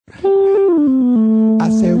I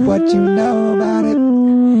said, what you know about it?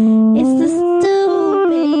 It's the stew,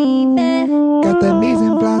 baby. Got the mise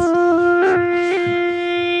en place.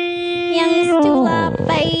 Young stew,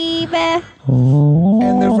 baby.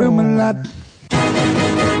 And the room a lot.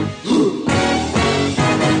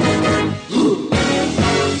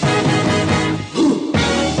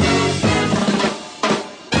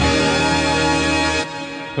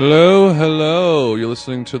 Hello, hello. You're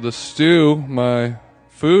listening to The Stew, my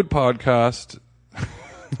food podcast.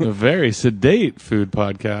 A very sedate food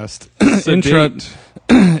podcast. Sedate.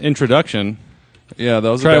 Introduction. Yeah, that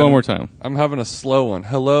was Try a it bad- one more time. I'm having a slow one.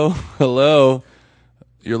 Hello, hello.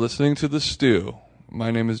 You're listening to The Stew. My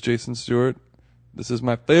name is Jason Stewart. This is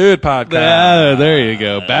my food podcast. Ah, there you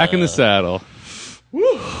go. Back in the saddle.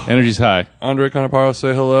 Energy's high. Andre Conaparo,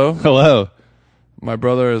 say hello. Hello. My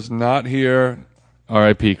brother is not here.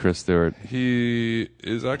 R.I.P. Chris Stewart. He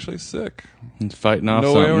is actually sick. He's fighting off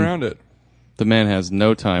No something. way around it. The man has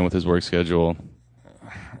no time with his work schedule.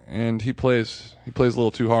 And he plays a little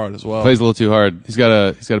too hard as well. Plays a little too hard. He's got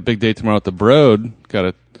a big day tomorrow at the Broad.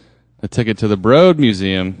 Got a ticket to the Broad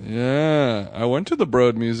Museum. Yeah, I went to the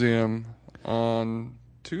Broad Museum on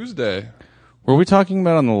Tuesday. Were we talking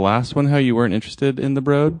about on the last one how you weren't interested in the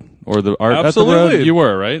Broad or the art at the Absolutely. Broad? You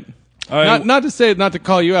were, right? Not to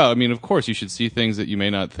call you out. I mean, of course, you should see things that you may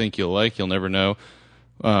not think you'll like. You'll never know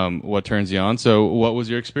what turns you on. So, what was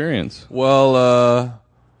your experience? Well,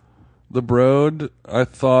 the Broad, I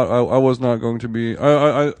thought I was not going to be.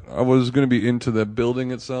 I was going to be into the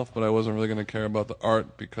building itself, but I wasn't really going to care about the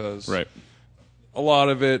art because a lot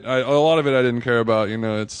of it I didn't care about. You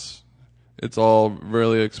know, it's all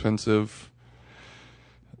really expensive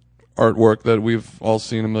artwork that we've all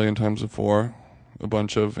seen a million times before. A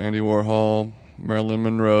bunch of Andy Warhol, Marilyn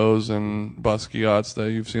Monroe's, and Basquiat's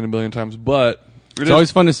that you've seen a billion times. But It's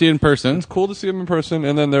always fun to see it in person. it's cool to see them in person.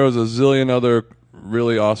 And then there was a zillion other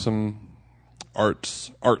really awesome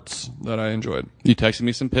arts that I enjoyed. You texted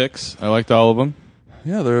me some pics. I liked all of them.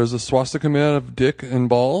 Yeah, there was a swastika made out of dick and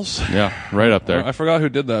balls. Yeah, right up there. I forgot who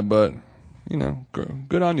did that, but you know,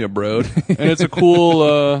 good on you, bro. And it's a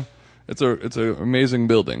cool, it's an amazing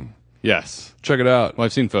building. Yes. Check it out. Well,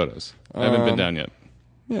 I've seen photos. I haven't been down yet.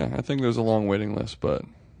 Yeah, I think there's a long waiting list, but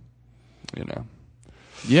you know,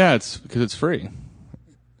 Yeah, it's because it's free.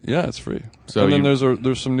 yeah, it's free. So and then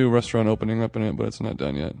there's some new restaurant opening up in it, but it's not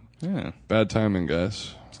done yet. Yeah, Bad timing,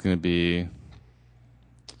 guys. it's going to be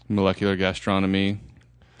molecular gastronomy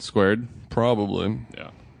squared. Probably. Yeah.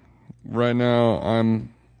 Right now,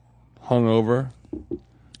 I'm hungover,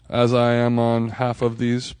 as I am on half of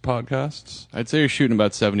these podcasts. I'd say you're shooting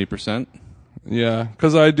about 70%. Yeah,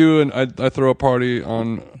 because I do, and I throw a party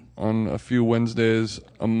on a few Wednesdays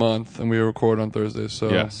a month, and we record on Thursdays. So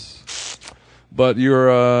Yes. But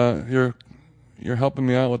you're helping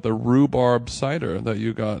me out with the rhubarb cider that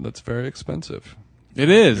you got. That's very expensive. It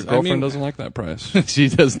is. Your girlfriend doesn't like that price. She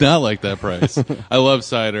does not like that price. I love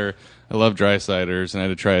cider. I love dry ciders, and I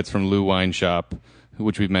had to try it. It's from Lou Wine Shop,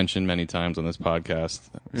 which we've mentioned many times on this podcast.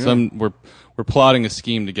 Yeah. We're plotting a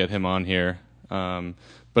scheme to get him on here,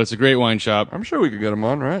 but it's a great wine shop. I'm sure we could get him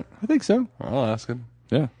on, right? I think so. I'll ask him.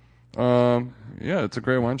 Yeah. Yeah, it's a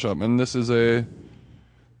great wine shop, and this is a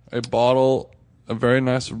bottle, a very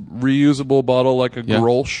nice reusable bottle, like a Yeah.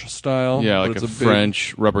 Grolsch style. Yeah, but like it's a big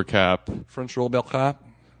French rubber cap. French rhubarb cap.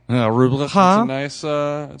 It's a nice.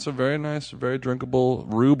 It's a very nice, very drinkable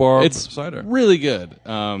rhubarb It's cider. really good.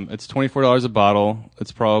 It's $24 a bottle.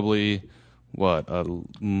 It's probably a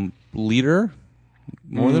liter,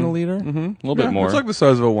 more than a liter, a little bit more. It's like the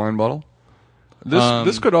size of a wine bottle.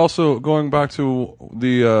 This could also, going back to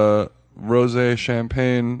the rosé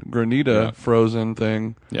champagne granita frozen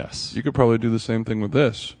thing. Yes. You could probably do the same thing with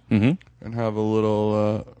this Mm-hmm. and have a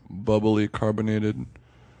little bubbly carbonated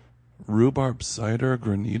rhubarb cider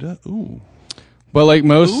granita. Ooh. But like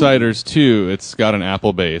most ciders too, it's got an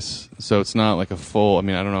apple base, so it's not like a full. I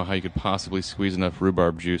mean, I don't know how you could possibly squeeze enough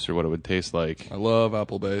rhubarb juice or what it would taste like. I love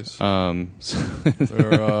apple base. So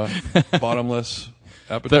They're bottomless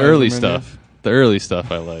the appetizer early menu. stuff. The early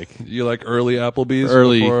stuff I like. You like early Applebee's?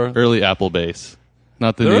 before? Early apple base.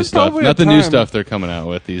 Not the There new is stuff. probably Not a the new time- stuff they're coming out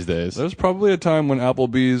with these days. There's probably a time when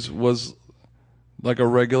Applebee's was like a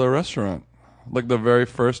regular restaurant, like the very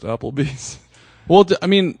first Applebee's. Well, I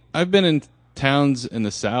mean, I've been in towns in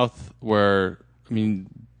the South where, I mean,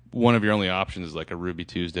 one of your only options is like a Ruby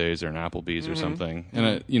Tuesdays or an Applebee's or something. And,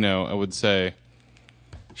 I would say,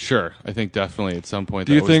 sure, I think definitely at some point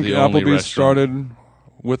Do you that was think the only Applebee's restaurant. started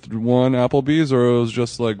with one Applebee's, or it was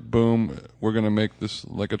just like, boom, we're going to make this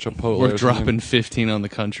like a Chipotle? We're or dropping something? 15 on the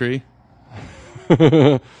country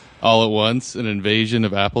all at once, an invasion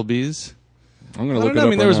of Applebee's. I'm gonna I look don't it know. up. I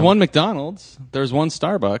mean, there right was now. one McDonald's. There was one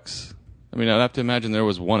Starbucks. I mean, I'd have to imagine there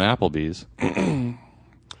was one Applebee's.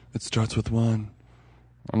 It starts with one.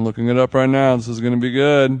 I'm looking it up right now. This is gonna be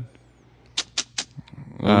good.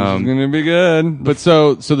 This is gonna be good. But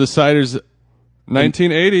so the ciders,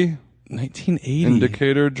 1980 1980. in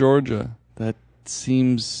Decatur, Georgia. That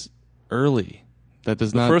seems early. That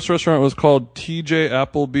does The not. first restaurant was called T.J.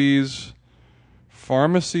 Applebee's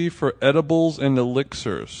Pharmacy for Edibles and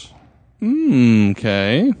Elixirs.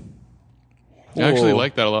 Okay. I actually Whoa.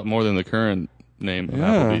 like that a lot more than the current name of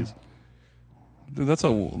Yeah. Applebee's. Dude, that's a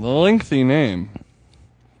lengthy name.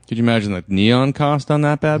 Could you imagine the neon cost on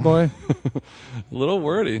that bad boy? A little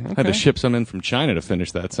wordy. Okay. Had to ship some in from China to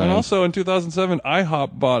finish that sign. And also in 2007,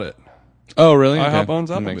 IHOP bought it. oh, really? IHOP Okay. owns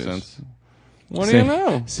That Applebee's. makes sense. What do Same- you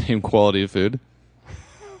know? Same quality of food.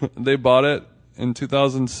 They bought it in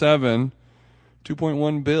 2007,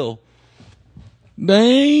 2.1 bill,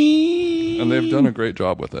 Dang. and they've done a great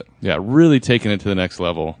job with it. Yeah, really taking it to the next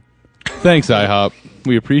level. Thanks, IHOP.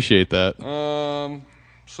 We appreciate that.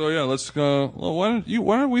 So yeah, let's go. Well, why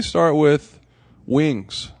don't we start with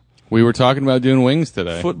wings? We were talking about doing wings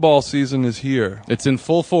today. Football season is here. It's in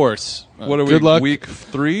full force. What are we? Good luck. Week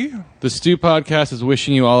 3? The Stu Podcast is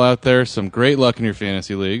wishing you all out there some great luck in your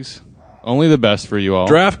fantasy leagues. Only the best for you all.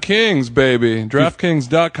 DraftKings, baby.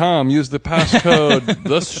 DraftKings.com. Use the passcode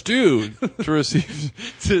the Stew to receive.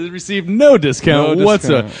 To receive no discount No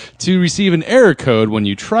whatsoever. discount. To receive an error code when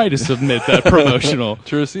you try to submit that promotional.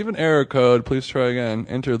 To receive an error code, please try again.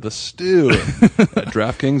 Enter the Stew at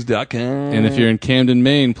DraftKings.com. And if you're in Camden,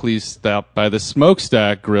 Maine, please stop by the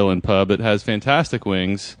Smokestack Grill and Pub. It has fantastic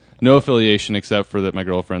wings. No affiliation except for that my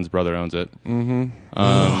girlfriend's brother owns it.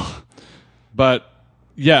 Mm-hmm. But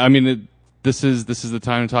yeah, I mean, this is the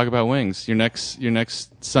time to talk about wings. Your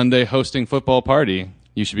next Sunday hosting football party,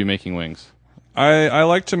 you should be making wings. I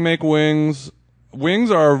like to make wings.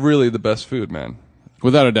 Wings are really the best food, man.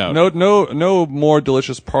 Without a doubt. No more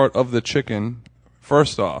delicious part of the chicken.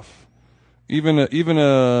 First off, even a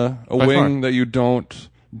By wing far. that you don't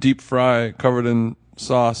deep fry, covered in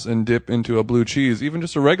sauce, and dip into a blue cheese. Even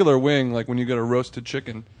just a regular wing, like when you get a roasted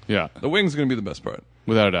chicken, Yeah, the wing's gonna be the best part.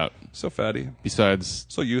 without a doubt. So fatty, Besides,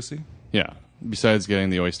 so juicy. yeah, besides getting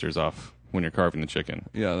the oysters off when you're carving the chicken.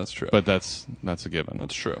 Yeah, that's true. But that's a given.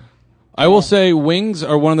 that's true. I will say wings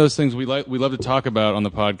are one of those things we love to talk about on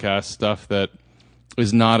the podcast, stuff that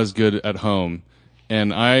is not as good at home.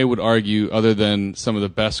 And I would argue, other than some of the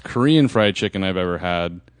best Korean fried chicken I've ever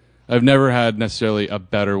had, I've never had necessarily a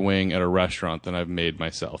better wing at a restaurant than I've made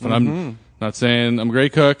myself. And I'm not saying I'm a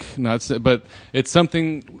great cook, but it's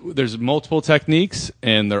something, there's multiple techniques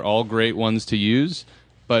and they're all great ones to use.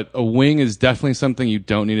 But a wing is definitely something you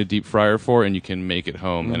don't need a deep fryer for, and you can make it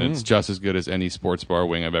home, and it's just as good as any sports bar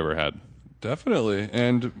wing I've ever had. Definitely,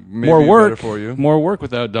 and maybe More better work for you. More work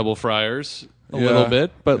without double fryers, a Yeah. little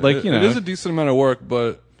bit, but like it is a decent amount of work,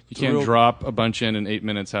 but you can't drop a bunch in 8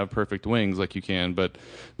 minutes, have perfect wings like you can. But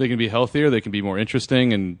they can be healthier, they can be more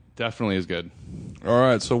interesting, and definitely is good. All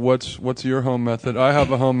right, so what's your home method? I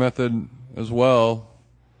have a home method as well.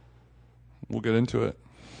 We'll get into it.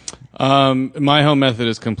 My home method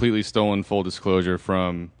is completely stolen, full disclosure,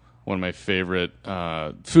 from one of my favorite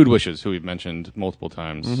Food Wishes, who we've mentioned multiple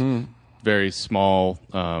times. Very small,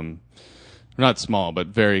 not small, but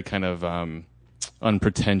very kind of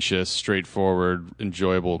unpretentious, straightforward,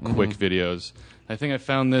 enjoyable, quick videos. I think I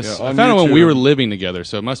found this. Yeah, I on found it when we YouTube. were living together,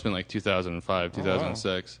 so it must have been like 2005,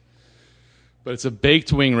 2006. But it's a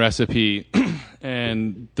baked wing recipe,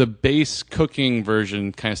 and the base cooking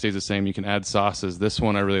version kind of stays the same. You can add sauces. This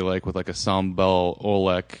one I really like with like a sambal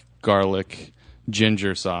oelek garlic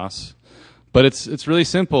ginger sauce. But it's really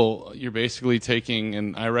simple. You're basically taking,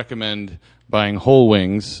 and I recommend buying whole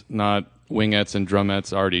wings, not wingettes and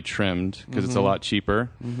drumettes already trimmed, because it's a lot cheaper.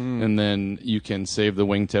 And then you can save the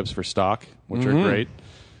wing tips for stock, which are great.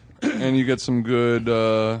 And you get some good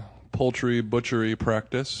poultry butchery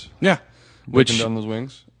practice. Yeah. Breaking Which down those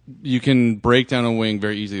wings. you can break down a wing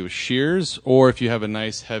very easily with shears, or if you have a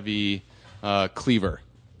nice heavy cleaver,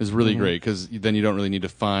 is really great, because then you don't really need to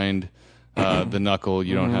find the knuckle.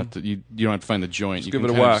 You don't have to. You don't have to find the joint. You give can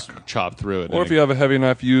it a kind of whack. chop through it. Or if you have a heavy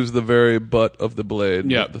knife, use the very butt of the blade,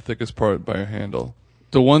 Yeah. the thickest part by your handle.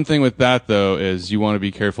 The one thing with that though is you want to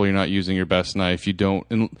be careful you're not using your best knife. You don't.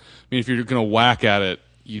 I mean, if you're going to whack at it,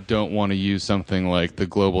 you don't want to use something like the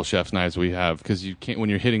Global Chef's knives we have, because you can't. When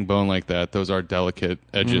you're hitting bone like that, those are delicate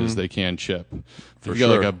edges. They can chip. If you got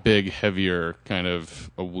sure. like a big, heavier kind of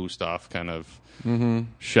a Wusthof kind of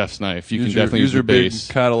chef's knife, you can Use definitely your use your big base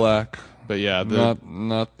Cadillac. But yeah,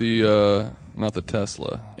 not the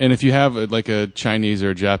Tesla. And if you have like a Chinese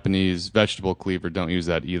or Japanese vegetable cleaver, don't use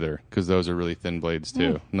that either, because those are really thin blades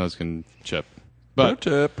too, and those can chip. But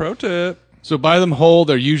Pro tip. So buy them whole.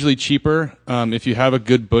 They're usually cheaper. If you have a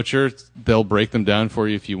good butcher, they'll break them down for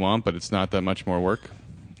you if you want, but it's not that much more work.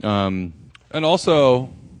 And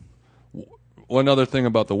also, one other thing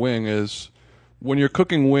about the wing is when you're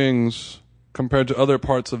cooking wings compared to other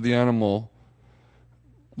parts of the animal,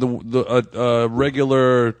 the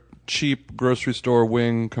regular cheap grocery store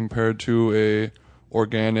wing compared to a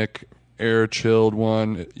organic air chilled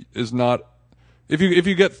one is not. If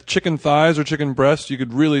you get chicken thighs or chicken breast, you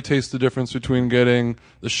could really taste the difference between getting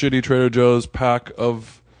the shitty Trader Joe's pack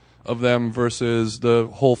of them versus the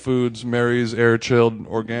Whole Foods Mary's air chilled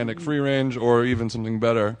organic free range, or even something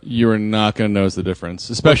better. You're not going to notice the difference,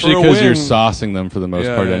 especially because you're saucing them for the most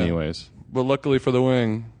part anyways. But luckily for the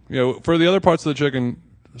wing, for the other parts of the chicken,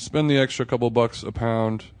 spend the extra couple bucks a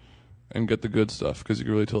pound and get the good stuff, because you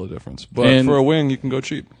can really tell the difference. But for a wing, you can go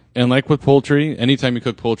cheap. And like with poultry, anytime you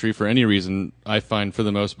cook poultry for any reason, I find for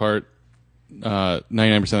the most part,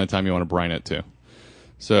 99% of the time you want to brine it too.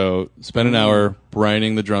 So spend an hour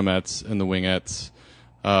brining the drumettes and the wingettes,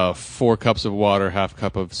 4 cups of water, half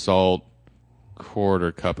cup of salt,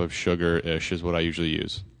 quarter cup of sugar-ish is what I usually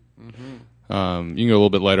use. Mm-hmm. You can go a little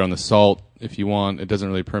bit lighter on the salt if you want. It doesn't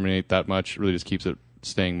really permeate that much. It really just keeps it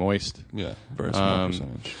staying moist. Yeah, very small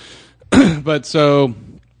percentage. But so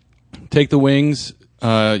take the wings.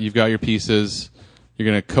 You've got your pieces. You're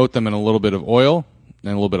going to coat them in a little bit of oil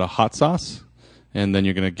and a little bit of hot sauce. And then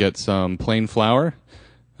you're going to get some plain flour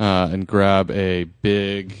and grab a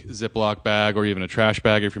big Ziploc bag or even a trash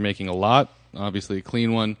bag if you're making a lot, obviously a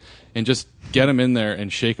clean one, and just get them in there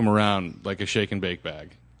and shake them around like a shake and bake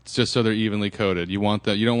bag. It's just so they're evenly coated. You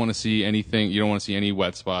don't want to see anything. You don't want to see any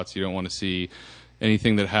wet spots. You don't want to see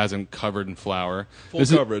anything that hasn't covered in flour. Full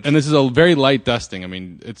coverage. And this is a very light dusting. I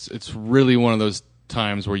mean, it's really one of those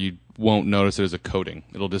times where you won't notice it as a coating.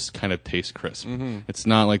 It'll just kind of taste crisp. Mm-hmm. It's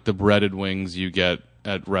not like the breaded wings you get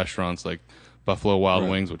at restaurants like Buffalo Wild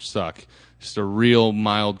Wings, which suck. Just a real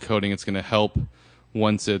mild coating. It's going to help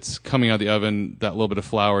once it's coming out of the oven. That little bit of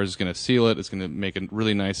flour is going to seal it. It's going to make a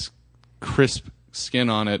really nice crisp skin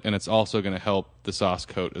on it, and it's also going to help the sauce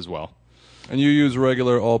coat as well. And you use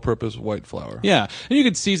regular all-purpose white flour. Yeah, and you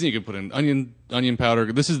can season. You can put in onion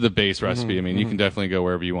powder. This is the base recipe. I mean, you can definitely go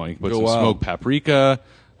wherever you want. You can put some smoked paprika.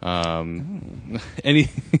 Any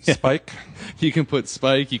spike. You can put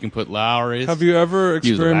spike. You can put Lowry's. Have you ever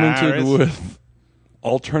experimented with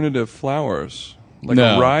alternative flours, like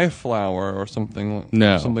a rye flour or something?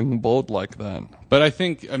 No, something bold like that. But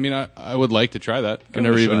I would like to try that. I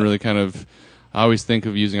never even really kind of. I always think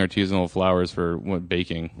of using artisanal flours for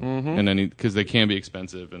baking, and because they can be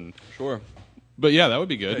expensive and sure. But yeah, that would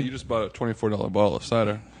be good. Yeah, you just bought a $24 bottle of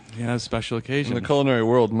cider. Yeah, special occasion. In the culinary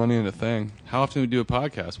world, money ain't a thing. How often do we do a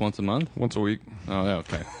podcast? Once a month? Once a week. Oh, yeah,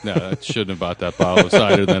 okay. No, I shouldn't have bought that bottle of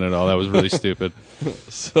cider then at all. That was really stupid.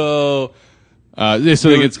 So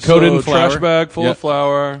it's coated in flour. Trash bag full of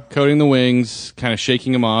flour. Coating the wings, kind of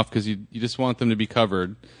shaking them off because you just want them to be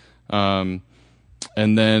covered.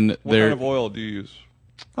 And then what kind of oil do you use?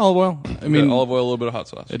 Olive oil. I mean, olive oil, a little bit of hot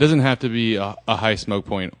sauce. It doesn't have to be a high smoke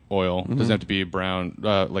point oil. It doesn't have to be a brown,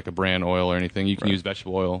 like a bran oil or anything. You can use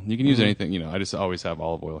vegetable oil. You can use anything. I just always have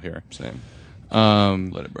olive oil here. Same.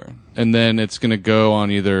 Let it burn. And then it's going to go on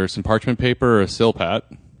either some parchment paper or a silpat.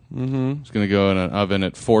 It's going to go in an oven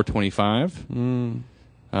at 425,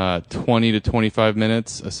 20 to 25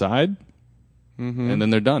 minutes aside, and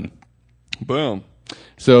then they're done. Boom.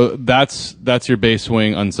 So that's your base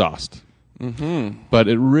wing unsauced. But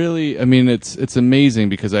it really, it's amazing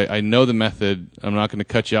because I know the method. I'm not going to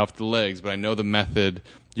cut you off the legs, but I know the method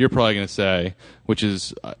you're probably going to say, which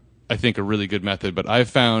is, I think, a really good method. But I've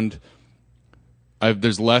found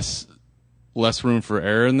there's less room for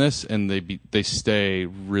error in this, and they stay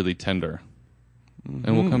really tender.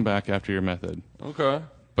 And we'll come back after your method. Okay.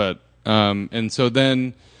 But and so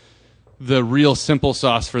then the real simple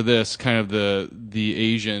sauce for this, kind of the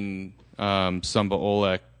Asian Samba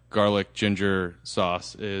Olek garlic ginger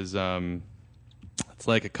sauce, is it's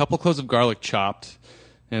like a couple cloves of garlic chopped,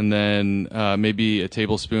 and then maybe a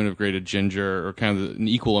tablespoon of grated ginger, or kind of an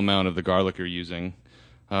equal amount of the garlic you're using.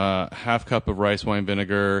 Half cup of rice wine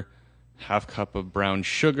vinegar, half cup of brown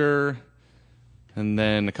sugar, and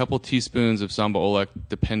then a couple teaspoons of Samba Olek,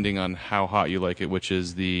 depending on how hot you like it, which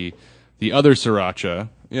is the other sriracha.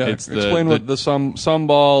 Yeah, explain what the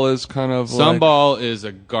sambal is kind of Sambal is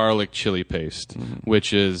a garlic chili paste,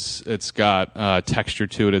 which is, it's got texture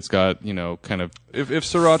to it. It's got, kind of... If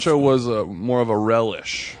sriracha was more of a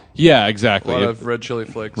relish. Yeah, exactly. A lot of red chili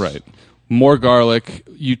flakes. Right. more garlic.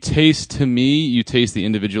 You taste the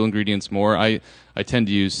individual ingredients more. I tend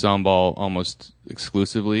to use sambal almost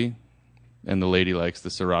exclusively, and the lady likes the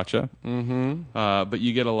sriracha. Mm-hmm. But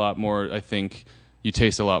you get a lot more, I think, you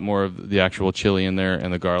taste a lot more of the actual chili in there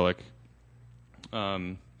and the garlic.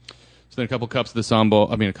 So then a couple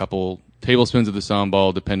tablespoons of the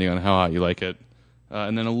sambal, depending on how hot you like it.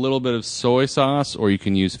 And then a little bit of soy sauce, or you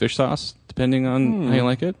can use fish sauce, depending on how you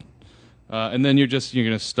like it. And then you're going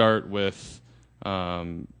to start with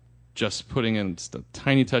just putting in just a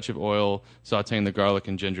tiny touch of oil, sauteing the garlic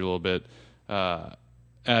and ginger a little bit,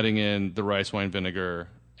 adding in the rice wine vinegar,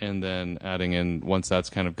 and then adding in, once that's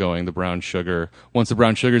kind of going, the brown sugar. Once the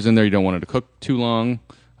brown sugar's in there, you don't want it to cook too long.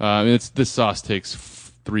 This sauce takes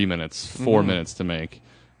 3 minutes, 4 minutes to make.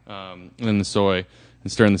 And then the soy,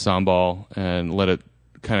 and stir in the sambal, and let it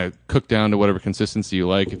kind of cook down to whatever consistency you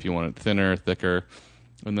like, if you want it thinner, thicker.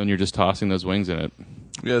 And then you're just tossing those wings in it.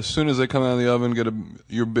 Yeah, as soon as they come out of the oven, get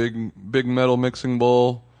your big metal mixing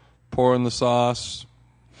bowl, pour in the sauce,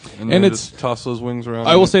 and then just toss those wings around.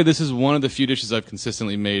 I will say this is one of the few dishes I've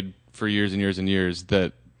consistently made for years and years and years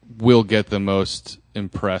that will get the most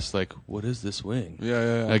impressed. Like, what is this wing?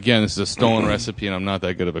 Yeah. Again, this is a stolen recipe, and I'm not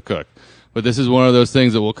that good of a cook. But this is one of those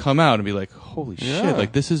things that will come out and be like, holy shit,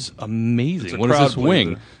 like, this is amazing. What is this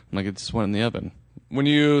wing? I'm like, it just went in the oven.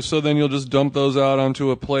 So then you'll just dump those out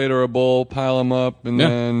onto a plate or a bowl, pile them up, and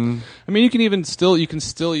then. I mean, you can still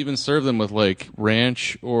even serve them with like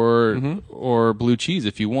ranch or blue cheese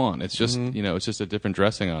if you want. It's just it's just a different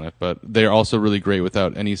dressing on it. But they're also really great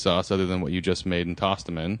without any sauce other than what you just made and tossed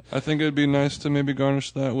them in. I think it'd be nice to maybe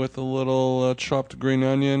garnish that with a little chopped green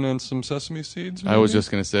onion and some sesame seeds. Maybe? I was just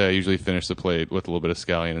gonna say I usually finish the plate with a little bit of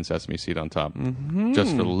scallion and sesame seed on top,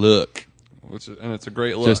 just for the look. And it's a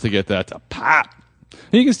great look, just to get that to pop.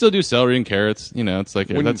 And you can still do celery and carrots. It's like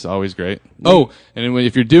that's always great. And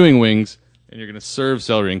if you're doing wings and you're going to serve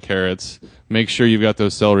celery and carrots, make sure you've got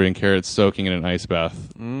those celery and carrots soaking in an ice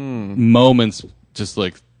bath. Moments, just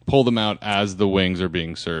like pull them out as the wings are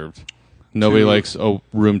being served. Nobody likes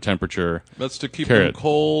room temperature. That's to keep carrot. them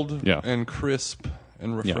cold and crisp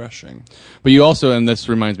and refreshing. Yeah. But you also, and this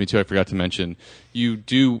reminds me too, I forgot to mention, you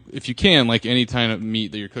do, if you can, like any kind of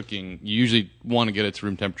meat that you're cooking, you usually want to get it to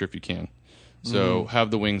room temperature if you can. So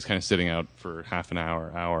have the wings kind of sitting out for half an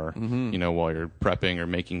hour, while you're prepping or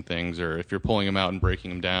making things, or if you're pulling them out and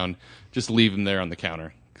breaking them down, just leave them there on the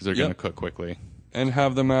counter because they're going to cook quickly. And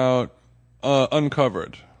have them out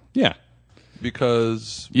uncovered. Yeah.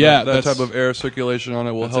 Because that type of air circulation on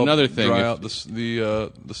it will help another thing. Dry out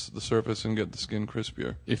the surface and get the skin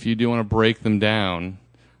crispier. If you do want to break them down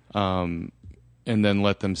and then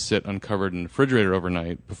let them sit uncovered in the refrigerator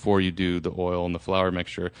overnight before you do the oil and the flour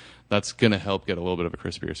mixture, that's going to help get a little bit of a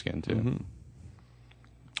crispier skin too.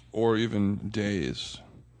 Or even days.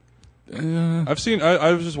 I was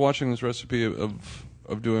just watching this recipe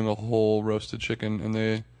of doing a whole roasted chicken, and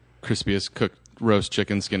they crispiest cooked roast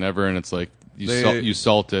chicken skin ever, and it's like you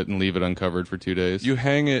salt it and leave it uncovered for 2 days. You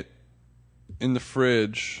hang it in the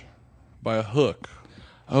fridge by a hook.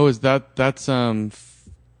 Oh, that's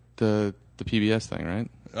the PBS thing, right?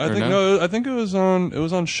 I think it was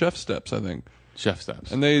on Chef Steps, I think. Chef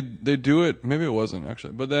Steps. And they do it, maybe it wasn't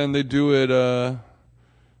actually, but then they do it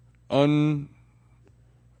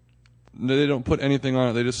they don't put anything on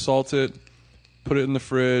it. They just salt it, put it in the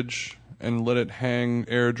fridge, and let it hang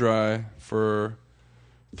air dry for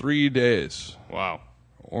 3 days. Wow.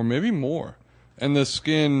 Or maybe more. And the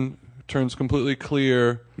skin turns completely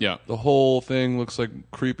clear. Yeah. The whole thing looks like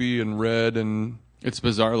creepy and red, and it's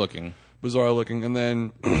bizarre looking. And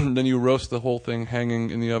then then you roast the whole thing hanging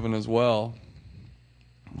in the oven as well.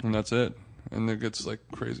 And that's it. And it gets like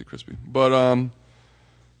crazy crispy. But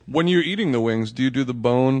when you're eating the wings, do you do the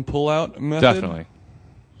bone pull-out method? Definitely.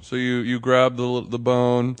 So you grab the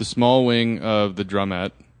bone, the small wing of the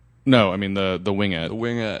drumette. No, I mean the wingette. The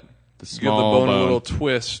wingette. The small give the bone a little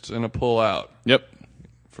twist and a pull out. Yep.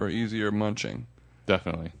 For easier munching.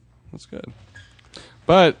 Definitely. That's good.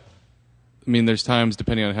 But I mean, there's times,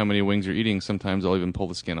 depending on how many wings you're eating, sometimes I'll even pull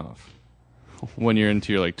the skin off. When you're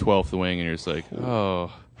into your 12th wing and you're just like,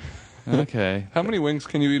 oh, okay. How many wings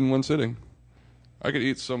can you eat in one sitting? I could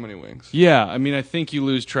eat so many wings. Yeah, I mean, I think you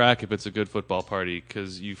lose track if it's a good football party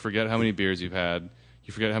because you forget how many beers you've had,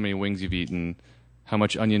 you forget how many wings you've eaten, how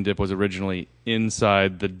much onion dip was originally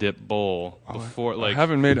inside the dip bowl before. I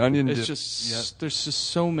haven't made onion dip yet. There's just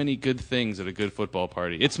so many good things at a good football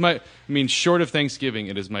party. Short of Thanksgiving,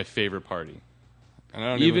 it is my favorite party. And I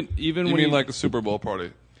don't even you when mean like a Super Bowl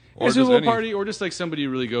party, or a Super Bowl party, or just like somebody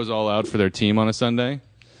who really goes all out for their team on a Sunday.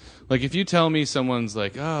 Like if you tell me someone's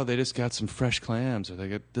like, oh, they just got some fresh clams, or they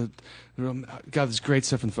got this great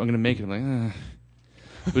stuff, I'm going to make it. I'm like,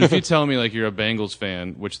 But if you tell me like you're a Bengals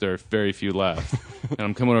fan, which there are very few left, and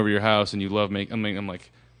I'm coming over to your house and you love I'm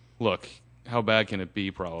like, look, how bad can it be?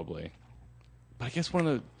 Probably. But I guess one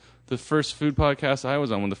of the first food podcasts I was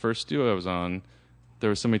on, when the first stew I was on, there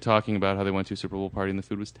was somebody talking about how they went to a Super Bowl party and the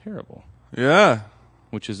food was terrible. Yeah.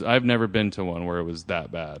 Which is, I've never been to one where it was that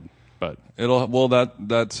bad. But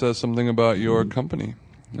that says something about your company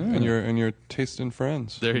and your taste in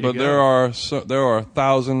friends. There you but go. there are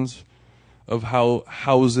thousands of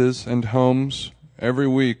houses and homes every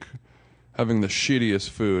week having the shittiest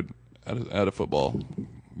food at a football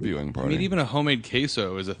viewing party. I mean, even a homemade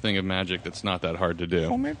queso is a thing of magic that's not that hard to do.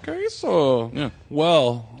 Homemade queso. Yeah.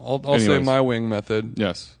 Well, I'll say my wing method.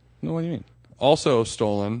 Yes. No, what do you mean? Also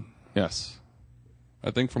stolen. Yes. I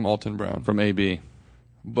think from Alton Brown. From AB.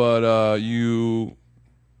 But you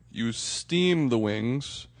steam the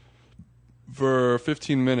wings for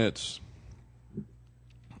 15 minutes.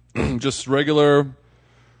 Just regular.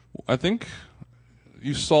 I think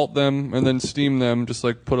you salt them and then steam them. Just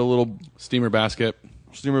like put a little steamer basket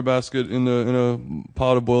in a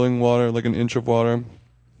pot of boiling water, like an inch of water.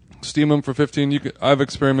 Steam them for 15. I've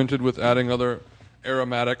experimented with adding other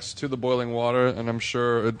aromatics to the boiling water, and I'm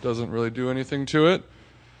sure it doesn't really do anything to it.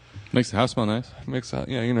 Makes the house smell nice.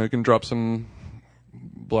 You can drop some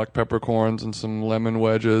black peppercorns and some lemon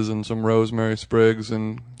wedges and some rosemary sprigs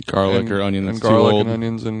and garlic or onion that's and garlic too old. And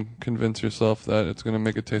onions, and convince yourself that it's going to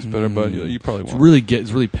make it taste better. But you probably won't.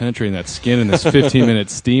 It's really penetrating that skin in this 15-minute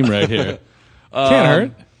steam right here. Can't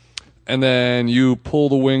hurt. And then you pull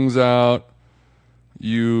the wings out.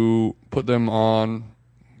 You put them on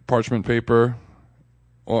parchment paper,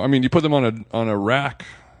 you put them on a rack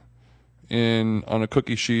on a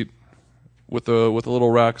cookie sheet with a little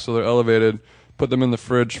rack so they're elevated. Put them in the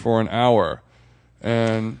fridge for an hour,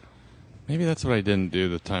 and maybe that's what I didn't do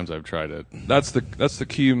the times I've tried it. That's the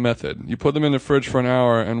key method. You put them in the fridge for an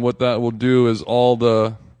hour, and what that will do is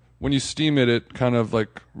when you steam it, it kind of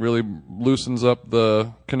like really loosens up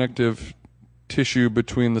the connective tissue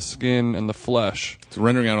between the skin and the flesh. It's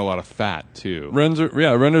rendering out a lot of fat too.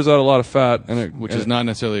 Renders out a lot of fat, which is not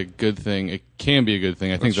necessarily a good thing. It can be a good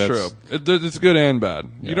thing. I think that's true. It's good and bad.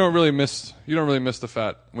 Yeah. You don't really miss the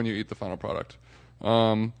fat when you eat the final product,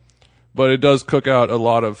 but it does cook out a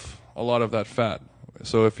lot of that fat.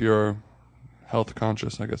 So if you're health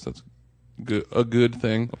conscious, I guess that's a good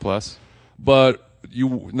thing. A plus. But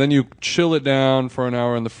you chill it down for an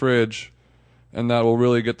hour in the fridge, and that will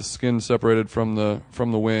really get the skin separated from the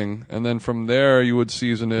wing. And then from there, you would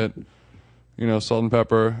season it, salt and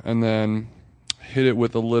pepper, and then hit it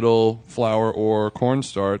with a little flour or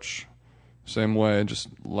cornstarch, same way, just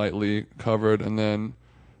lightly covered, and then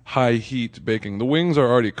high heat baking. The wings are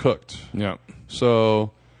already cooked. Yeah.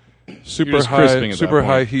 So super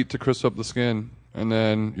high heat to crisp up the skin, and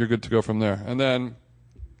then you're good to go from there. And then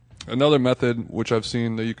another method, which I've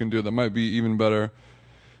seen that you can do that might be even better,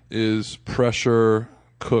 is pressure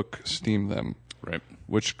cook steam them. Right.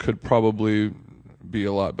 Which could probably be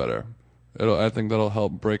a lot better. I think that'll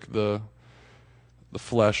help break the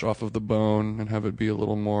flesh off of the bone and have it be a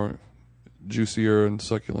little more juicier and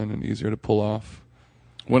succulent and easier to pull off.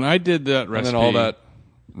 When I did that recipe, and then all that,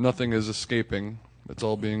 nothing is escaping. It's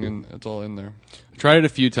all in there. I tried it a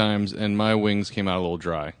few times, and my wings came out a little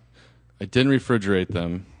dry. I didn't refrigerate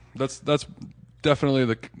them. That's definitely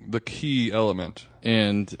the key element.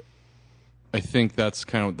 And I think that's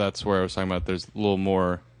where I was talking about. There's a little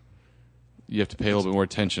more. You have to pay a little bit more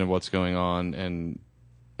attention of what's going on and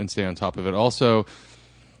stay on top of it. Also,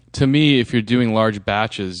 to me, if you're doing large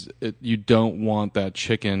batches, you don't want that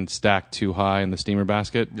chicken stacked too high in the steamer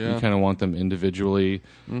basket. Yeah. You kind of want them individually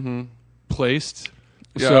placed.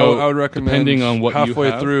 Yeah, so I would recommend depending on what halfway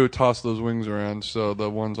you have, through, toss those wings around so the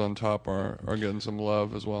ones on top are getting some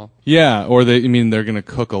love as well. Yeah, or they're going to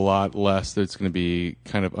cook a lot less. It's going to be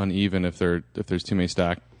kind of uneven if there's too many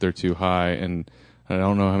stacked, they're too high. And I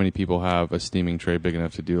don't know how many people have a steaming tray big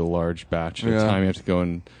enough to do a large batch at a time. You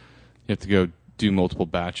have to go do multiple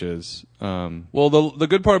batches. Well, the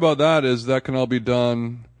good part about that is that can all be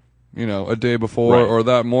done, a day before or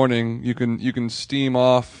that morning. You can steam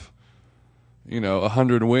off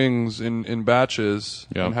 100 wings in batches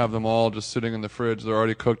and have them all just sitting in the fridge. They're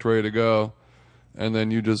already cooked, ready to go. And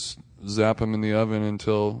then you just zap them in the oven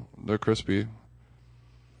until they're crispy.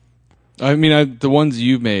 I mean, the ones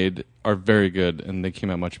you've made are very good, and they came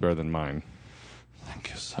out much better than mine. Thank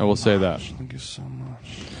you so much. I will say that. Thank you so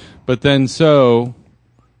much. But then,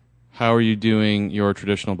 how are you doing your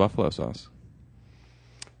traditional buffalo sauce?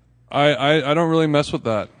 I don't really mess with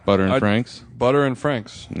that. Butter and Frank's? Butter and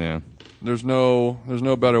Frank's. Yeah. There's no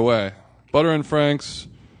better way. Butter and Frank's,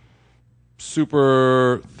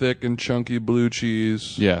 super thick and chunky blue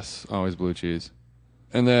cheese. Yes, always blue cheese.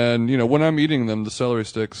 And then, when I'm eating them, the celery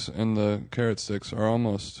sticks and the carrot sticks are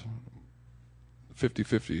almost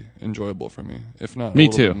 50-50 enjoyable for me. If not, Me a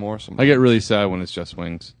little too. bit more sometimes. I get really sad when it's just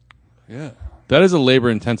wings. Yeah. That is a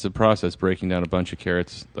labor-intensive process, breaking down a bunch of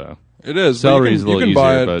carrots, though. It is. Celery is a little You can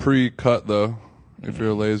buy easier, it but- pre-cut, though, if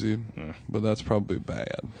you're lazy. But that's probably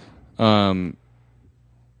bad. And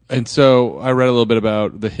so I read a little bit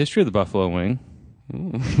about the history of the buffalo wing.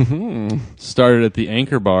 Started at the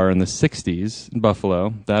Anchor Bar in the 60s in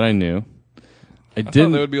Buffalo. That I knew. I thought they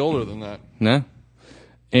would be older than that. No.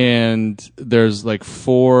 And there's like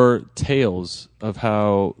 4 tales of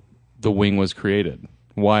how the wing was created,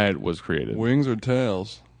 why it was created. Wings or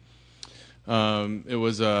tails? It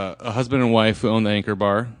was a husband and wife who owned the Anchor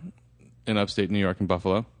Bar in upstate New York in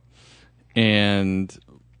Buffalo. And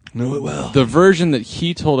Know it well. the version that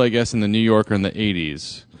he told, I guess, in the New Yorker in the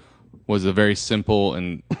 80s was a very simple,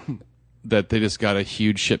 and that they just got a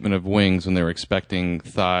huge shipment of wings when they were expecting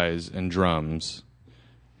thighs and drums,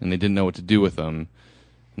 and they didn't know what to do with them,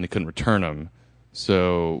 and they couldn't return them.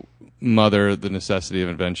 So mother, the necessity of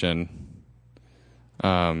invention,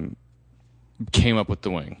 came up with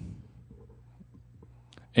the wing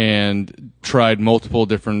and tried multiple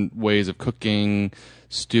different ways of cooking,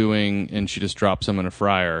 stewing, and she just dropped some in a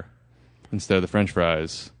fryer instead of the French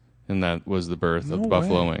fries. And that was the birth of the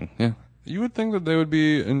buffalo wing. Yeah. You would think that they would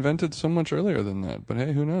be invented so much earlier than that, but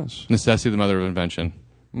hey, who knows? Necessity, the mother of invention.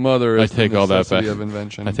 Mother is I take the all that necessity back. of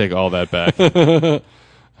invention. I take all that back. I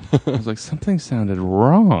was like, something sounded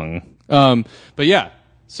wrong. But yeah,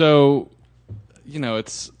 so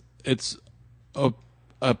it's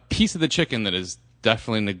a piece of the chicken that is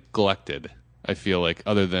definitely neglected. I feel like,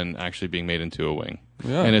 other than actually being made into a wing.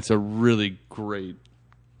 Yeah. And it's a really great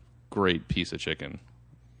piece of chicken.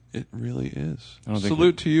 It really is. I don't think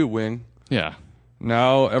Salute to you, Wing. Yeah.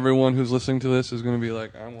 Now everyone who's listening to this is going to be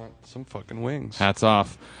like, I want some fucking wings. Hats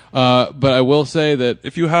off. But I will say that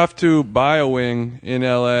If you have to buy a wing in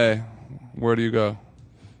LA, where do you go?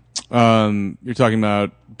 you're talking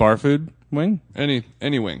about bar food wing? Any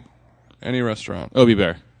wing. Any restaurant. OB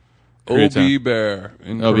Bear. Koreatown. OB Bear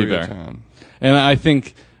in OB Bear. Koreatown. And I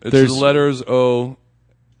think It's there's the letters O,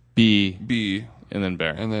 B B, and then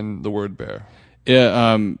bear. and then the word bear.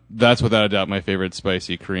 Yeah, that's without a doubt my favorite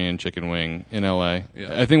spicy Korean chicken wing in LA.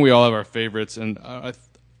 Yeah. I think we all have our favorites, and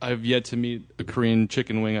I've yet to meet a Korean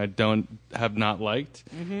chicken wing I have not liked.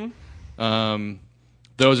 Mm-hmm.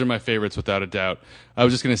 Those are my favorites without a doubt. I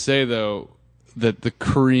was just going to say, though, that the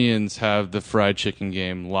Koreans have the fried chicken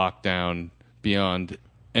game locked down beyond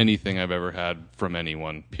anything I've ever had from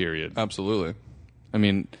anyone, period. Absolutely. I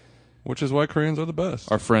mean, Which is why Koreans are the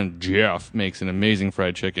best. our friend Jeff makes an amazing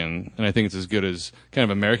fried chicken, and I think it's as good as kind of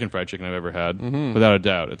American fried chicken I've ever had, without a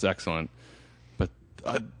doubt. It's excellent. But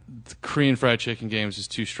the Korean fried chicken game is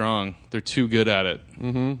just too strong. They're too good at it.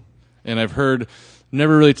 Mm-hmm. And I've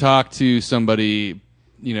never really talked to somebody,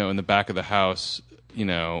 in the back of the house,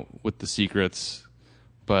 with the secrets,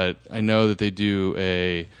 but I know that they do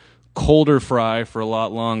a colder fry for a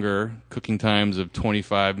lot longer, cooking times of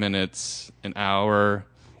 25 minutes, an hour.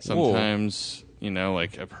 Sometimes,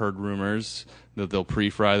 like I've heard rumors that they'll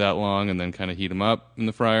pre-fry that long and then kind of heat them up in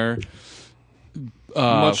the fryer.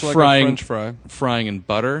 Much like frying, a French fry. Frying in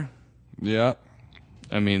butter. Yeah.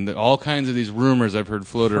 I mean, all kinds of these rumors I've heard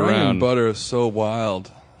floated Frying around. in butter is so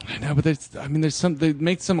wild. I know, but they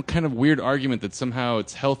make some kind of weird argument that somehow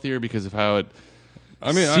it's healthier because of how it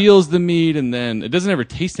seals the meat, and then it doesn't ever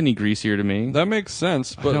taste any greasier to me. That makes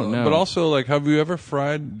sense. But, I don't know. But also, like, have you ever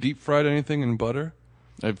deep fried anything in butter?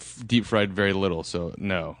 I've deep fried very little, so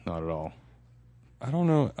no, not at all. I don't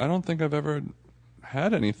know. I don't think I've ever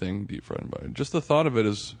had anything deep fried in butter. Just the thought of it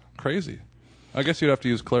is crazy. I guess you'd have to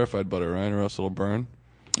use clarified butter, right? Or else it'll burn.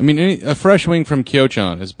 I mean, a fresh wing from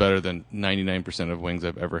Kyochon is better than 99% of wings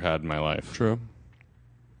I've ever had in my life. True.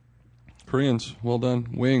 Koreans, well done.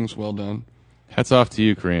 Wings, well done. Hats off to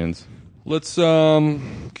you, Koreans. Let's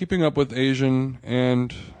keeping up with Asian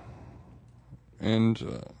and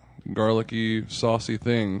garlicky, saucy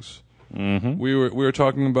things. Mm-hmm. We were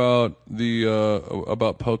talking about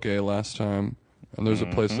about poke last time, and there's a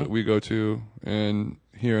place that we go to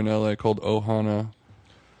here in LA called Ohana.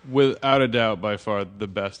 Without a doubt, by far the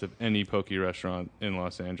best of any poke restaurant in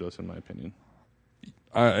Los Angeles, in my opinion.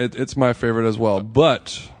 It's my favorite as well,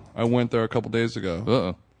 but I went there a couple days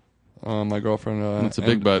ago. Uh-oh. My girlfriend That's a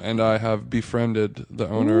big butt. and I have befriended the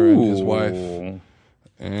owner and his wife,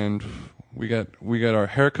 and we get our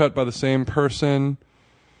hair cut by the same person.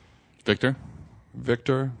 Victor.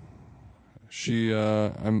 She,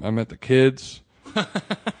 I met the kids.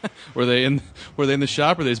 Were they in the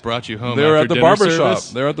shop, or they just brought you home? They were after at the dinner barber service?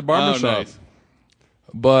 shop. They were at the barber shop. Nice.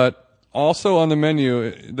 But also on the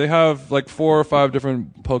menu, they have like 4 or 5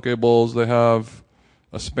 different poke bowls. They have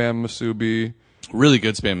a spam musubi. Really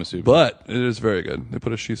good spam musubi. But it is very good. They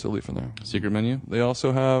put a shisa leaf in there. Secret menu? They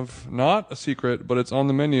also have, not a secret, but it's on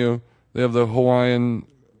the menu, they have the Hawaiian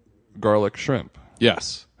garlic shrimp.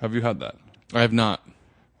 Yes. Have you had that? I have not.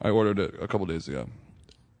 I ordered it a couple days ago.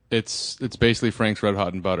 It's basically Frank's Red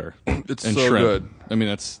Hot and butter. It's and so shrimp. good. I mean,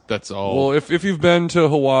 that's all. Well, if you've been to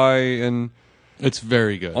Hawaii and it's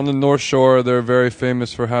very good. on the North Shore, they're very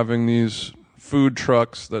famous for having these food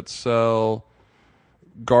trucks that sell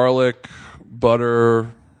garlic,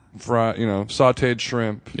 butter, sautéed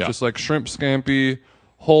shrimp. Yeah. Just like shrimp scampi,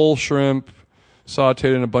 whole shrimp,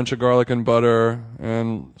 sautéed in a bunch of garlic and butter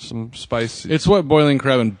and some spicy. It's what Boiling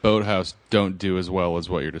Crab and Boathouse don't do as well as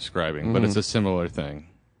what you're describing, but it's a similar thing.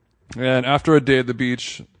 And after a day at the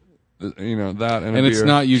beach, that and a And beer, it's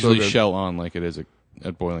not usually so good. shell on like it is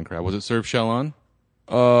at Boiling Crab. Was it served shell on?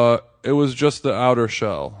 It was just the outer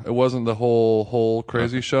shell. It wasn't the whole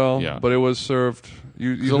crazy shell. Yeah. But it was served.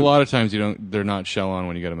 Because a lot of times they're not shell on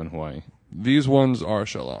when you get them in Hawaii. These ones are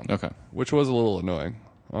shell on. Okay. Which was a little annoying.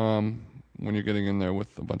 When you're getting in there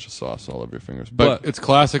with a bunch of sauce all over your fingers. But it's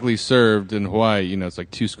classically served in Hawaii. It's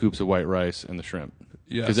like 2 scoops of white rice and the shrimp.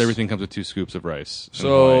 Yes. Because everything comes with 2 scoops of rice. in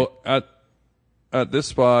So Hawaii. at this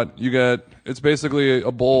spot, it's basically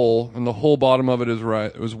a bowl, and the whole bottom of it is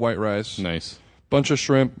rice. It was white rice. Nice. Bunch of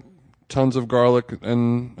shrimp, tons of garlic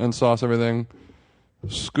and sauce, everything.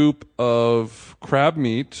 Scoop of crab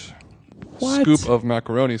meat. What? Scoop of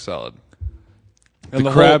macaroni salad. And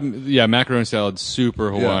The crab, macaroni salad,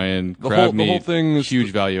 super Hawaiian. The crab whole- the meat, whole thing is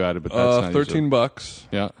huge value added, but that's not usually- $13.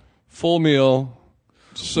 Yeah. Full meal.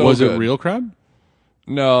 So Was good. it real crab?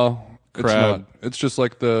 No, it's Crab. not. It's just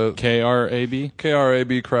like the KRAB?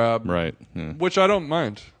 KRAB crab, Right. Yeah. which I don't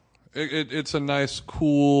mind. It's a nice,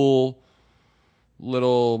 cool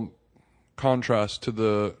little contrast to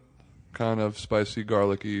the kind of spicy,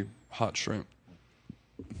 garlicky, hot shrimp.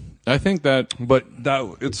 I think that But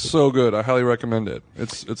it's so good. I highly recommend it.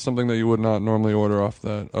 It's something that you would not normally order off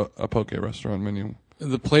a poke restaurant menu.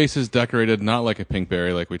 the place is decorated not like a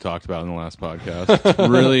Pinkberry like we talked about in the last podcast. It's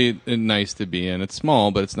really nice to be in. It's small,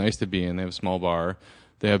 but it's nice to be in. They have a small bar.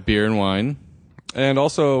 They have beer and wine. And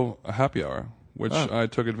also a happy hour, which I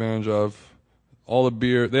took advantage of. All the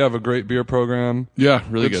beer. They have a great beer program. Yeah,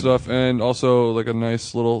 really good. stuff, and also like a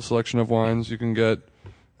nice little selection of wines you can get.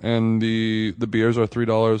 And the beers are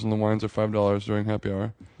 $3 and the wines are $5 during happy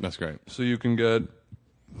hour. That's great. So you can get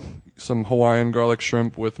some Hawaiian garlic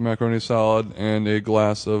shrimp with macaroni salad and a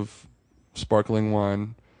glass of sparkling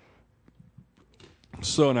wine.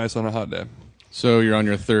 So nice on a hot day. So you're on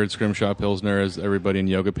your 3rd Scrimshaw Pilsner as everybody in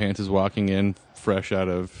yoga pants is walking in fresh out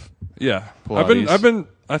of Yeah, Pilates. I've been.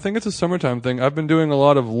 I think it's a summertime thing. I've been doing a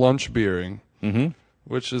lot of lunch beering,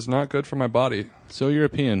 which is not good for my body. so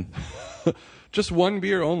European. Just one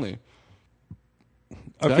beer only.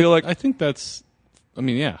 I feel like I think that's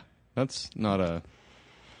that's not a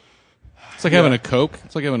it's like having a Coke.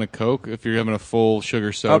 It's like having a Coke if you're having a full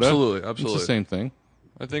sugar soda. Absolutely. It's the same thing.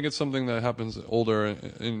 I think it's something that happens older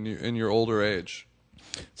in your older age.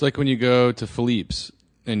 It's like when you go to Philippe's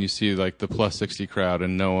and you see like the plus 60 crowd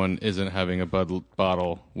and no one isn't having a Bud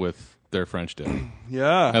bottle with their French dip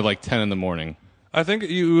Yeah, at like 10 in the morning. I think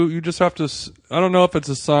you just have to. I don't know if it's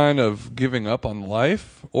a sign of giving up on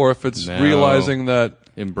life or if it's No. realizing that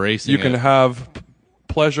Embracing you can it. have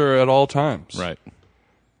pleasure at all times. Right.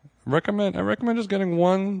 I recommend just getting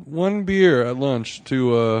one beer at lunch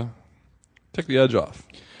to take the edge off.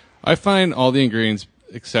 I find all the ingredients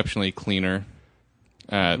exceptionally cleaner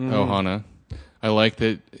at Ohana. I like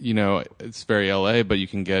that, it's very LA, but you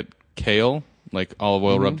can get kale, like olive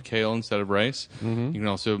oil rubbed kale instead of rice. You can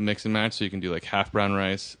also mix and match, so you can do like half brown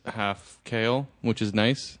rice, half kale, which is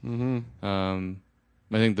nice. I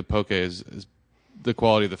think the poke is the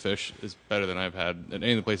quality of the fish is better than I've had at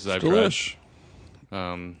any of the places I've Delish.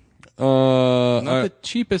 tried. Not the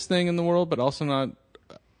cheapest thing in the world, but also not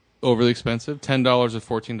overly expensive. $10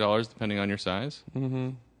 or $14, depending on your size.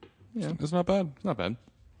 It's not bad. Not bad.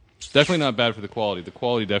 Definitely not bad for the quality. The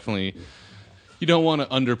quality definitely. You don't want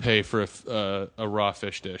to underpay for a raw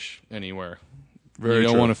fish dish anywhere. You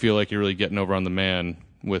don't want to feel like you're really getting over on the man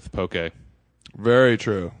with poke. Very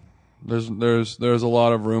true. There's a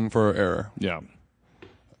lot of room for error. Yeah.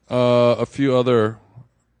 A few other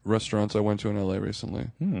restaurants I went to in LA recently.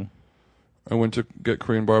 I went to get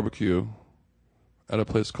Korean barbecue at a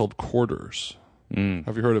place called Quarters.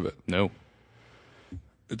 Have you heard of it? No.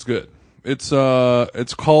 It's good.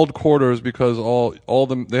 It's called Quarters because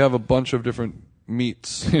they have a bunch of different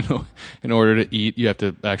meats. You know, in order to eat, you have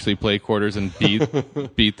to actually play quarters and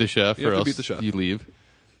beat the chef, You or have to else beat the chef. you leave.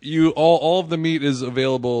 All of the meat is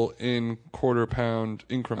available in quarter-pound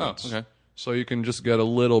increments. Oh, okay. So you can just get a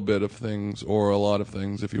little bit of things or a lot of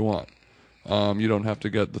things if you want. You don't have to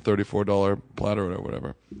get the $34 platter or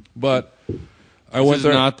whatever. But I This went is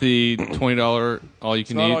there. not the $20 all you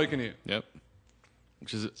can It's eat. not all you can eat. Yep.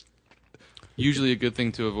 Which is usually a good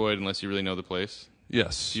thing to avoid unless you really know the place.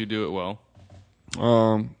 Yes. You do it well.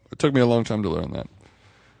 It took me a long time to learn that.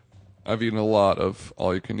 I've eaten a lot of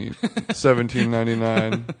all you can eat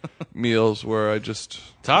 $17.99 meals where I just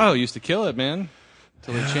Tahoe used to kill it, man.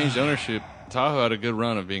 Until they changed ownership. Tahoe had a good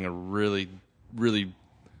run of being a really, really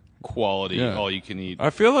quality Yeah. all you can eat. I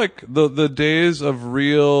feel like the days of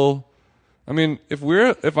real. I mean,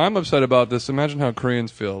 if I'm upset about this, imagine how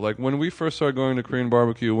Koreans feel. Like when we first started going to Korean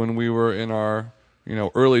barbecue when we were in our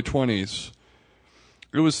early 20s,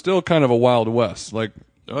 it was still kind of a Wild West. Like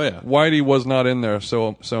Oh yeah. Whitey was not in there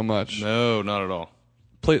so much. No, not at all.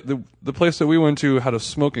 The place that we went to had a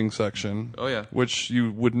smoking section. Oh, yeah. Which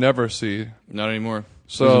you would never see. Not anymore. It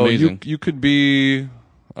was So amazing. you could be.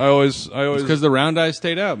 I always Because the round eyes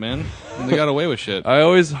stayed out, man. And they got away with shit. I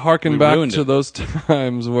always harken We back ruined to it. those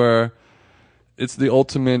times where it's the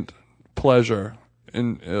ultimate pleasure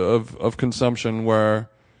of consumption, where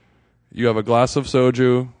you have a glass of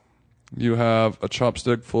soju, you have a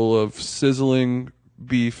chopstick full of sizzling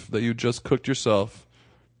beef that you just cooked yourself,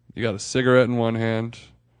 you got a cigarette in one hand,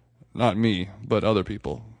 not me, but other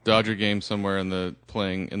people. Dodger game somewhere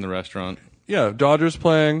playing in the restaurant. Yeah, Dodgers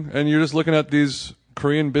playing, and you're just looking at these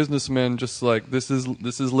Korean businessmen, just like this is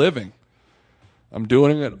living. I'm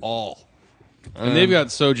doing it all. And they've got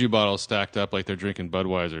soju bottles stacked up like they're drinking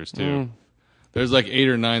Budweisers, too. There's like 8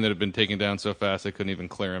 or 9 that have been taken down so fast they couldn't even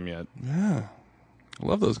clear them yet. I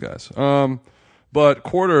love those guys. But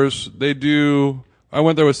Quarters, they do. I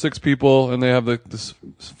went there with 6 people, and they have this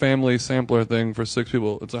family sampler thing for 6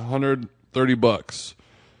 people. It's $130,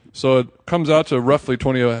 so it comes out to roughly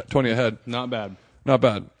 20 a head. Not bad. Not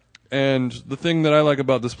bad. And the thing that I like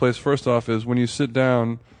about this place, first off, is when you sit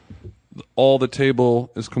down, all the table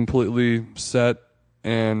is completely set,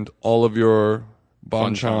 and all of your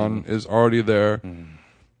banchan is already there.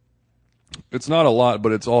 It's not a lot,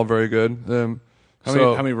 but it's all very good. How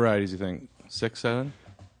many varieties do you think? 6, 7?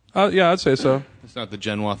 Yeah, I'd say so. It's not the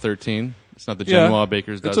Genoa 13. It's not the Yeah, Genoa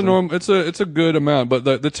Baker's it's dozen. it's a good amount, but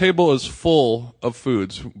the table is full of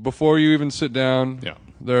foods. Before you even sit down, Yeah.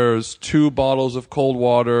 there's 2 bottles of cold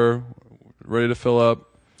water ready to fill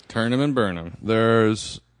up. Turn them and burn them.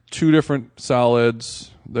 There's 2 different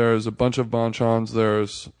salads. There's a bunch of banchans.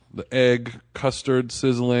 There's the egg custard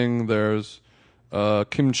sizzling. There's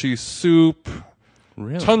kimchi soup.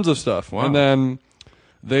 Really? Tons of stuff. Wow. And then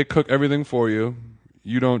they cook everything for you.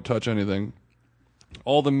 You don't touch anything.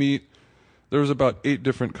 All the meat. There was about 8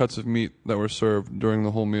 different cuts of meat that were served during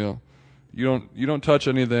the whole meal. You don't touch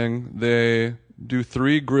anything. They do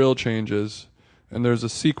 3 grill changes, and there's a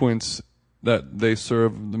sequence that they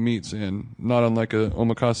serve the meats in, not unlike a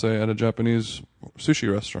omakase at a Japanese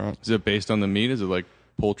sushi restaurant. Is it based on the meat? Is it like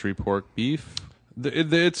poultry, pork, beef?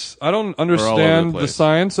 It's I don't all over understand the the place.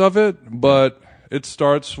 science of it, but it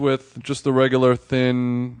starts with just the regular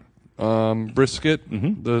thin brisket,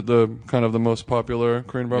 the kind of the most popular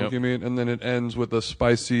Korean barbecue meat, and then it ends with a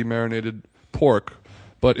spicy marinated pork.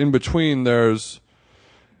 But in between, there's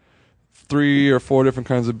 3 or 4 different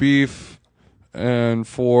kinds of beef and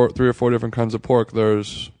 3 or 4 different kinds of pork.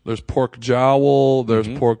 There's pork jowl, there's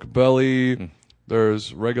pork belly,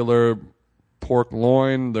 there's regular pork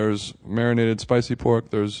loin, there's marinated spicy pork,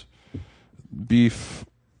 there's beef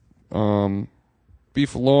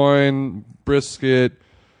loin, brisket,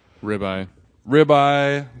 Ribeye. ribeye.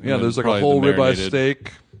 Yeah, then there's like a probably whole the ribeye marinated-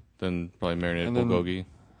 steak. Then probably marinated And then- bulgogi.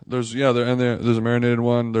 There's a marinated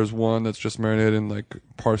one. There's one that's just marinated in like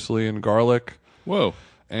parsley and garlic. Whoa.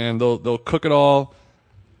 And they'll cook it all,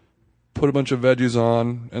 put a bunch of veggies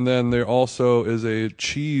on, and then there also is a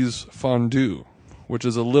cheese fondue, which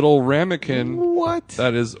is a little ramekin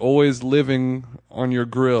that is always living on your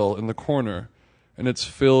grill in the corner, and it's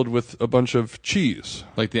filled with a bunch of cheese.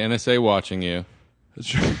 Like the NSA watching you.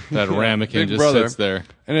 That ramekin Big just Brother. sits there.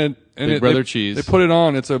 Big Brother cheese. They put it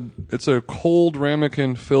on. It's a cold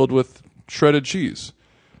ramekin filled with shredded cheese,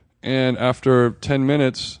 and after 10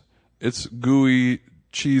 minutes, it's gooey,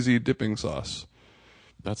 cheesy dipping sauce.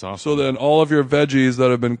 That's awesome. So then all of your veggies that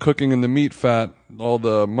have been cooking in the meat fat, all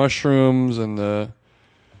the mushrooms and the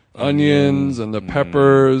onions and the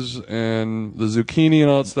peppers and the zucchini and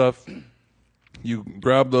all that stuff, you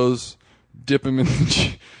grab those, dip them in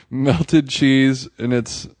melted cheese, and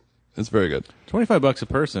it's very good. $25 a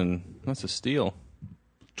person. That's a steal.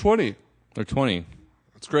 20. Or 20.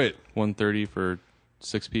 It's great. 130 for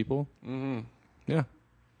 6 people. Mm-hmm. Yeah.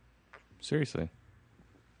 Seriously.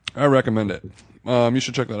 I recommend it. You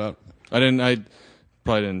should check that out. I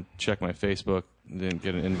probably didn't check my Facebook. Didn't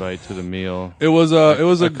get an invite to the meal. It was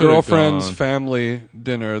a girlfriend's gone. family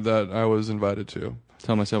dinner that I was invited to.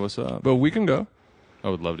 Tell myself what's up. But we can go. I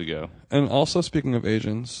would love to go. And also, speaking of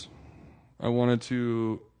Asians, I wanted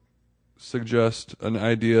to suggest an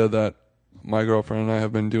idea that my girlfriend and I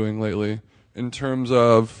have been doing lately in terms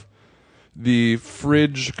of the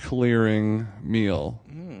fridge clearing meal.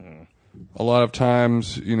 A lot of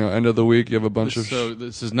times, end of the week, you have a bunch of... So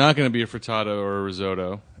this is not going to be a frittata or a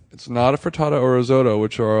risotto. It's not a frittata or risotto,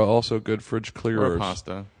 which are also good fridge clearers. Or a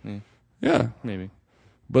pasta. Yeah. Maybe.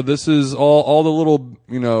 But this is all the little,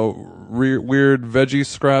 weird veggie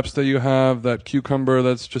scraps that you have, that cucumber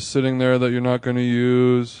that's just sitting there that you're not going to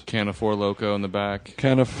use. Can of Four Loko in the back.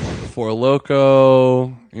 Can of Four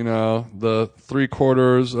Loko, the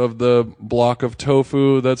 3/4 of the block of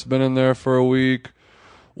tofu that's been in there for a week.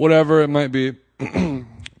 Whatever it might be,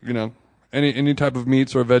 any type of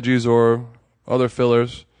meats or veggies or other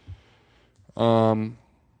fillers. You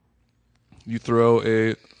throw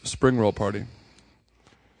a spring roll party.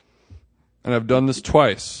 And I've done this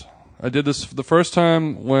twice. I did this the first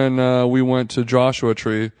time when we went to Joshua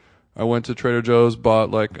Tree. I went to Trader Joe's, bought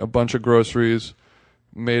like a bunch of groceries,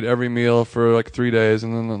 made every meal for like 3 days,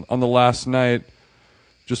 and then on the last night,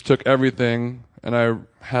 just took everything, and I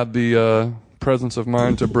had the presence of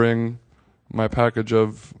mind to bring my package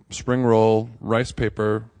of spring roll rice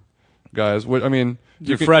paper guys.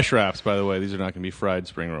 They're fresh wraps, by the way. These are not going to be fried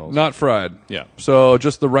spring rolls. Not fried. Yeah. So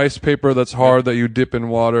just the rice paper that's hard that you dip in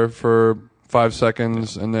water for 5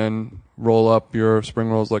 seconds and then roll up your spring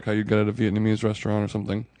rolls like how you get at a Vietnamese restaurant or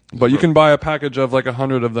something. But you can buy a package of like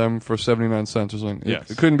 100 of them for 79 cents or something.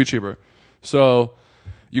 Yes. It couldn't be cheaper. So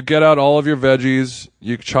you get out all of your veggies,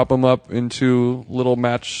 you chop them up into little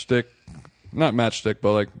not matchstick,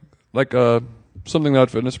 but like something that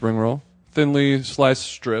would fit in a spring roll. Thinly sliced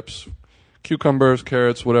strips, cucumbers,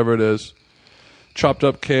 carrots, whatever it is. Chopped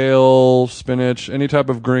up kale, spinach, any type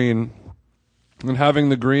of green. And having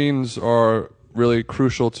the greens are really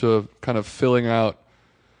crucial to kind of filling out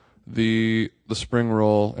the spring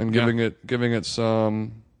roll and giving it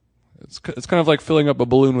some. It's kind of like filling up a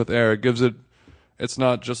balloon with air. It gives it. It's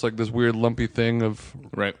not just like this weird lumpy thing of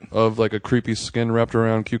like a creepy skin wrapped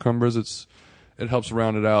around cucumbers. It helps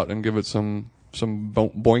round it out and give it some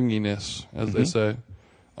boinginess, as they say.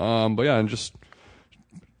 But yeah, and just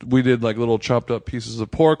we did like little chopped up pieces of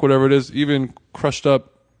pork, whatever it is, even crushed up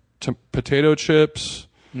potato chips,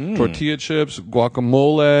 tortilla chips,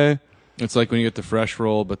 guacamole. It's like when you get the fresh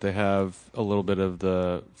roll, but they have a little bit of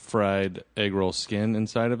the fried egg roll skin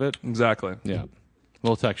inside of it. Exactly. Yeah. A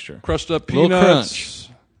little texture. Crushed up peanuts.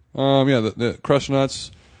 The crushed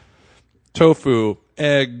nuts, tofu,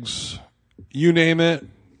 eggs, you name it.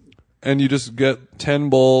 And you just get 10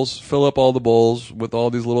 bowls, fill up all the bowls with all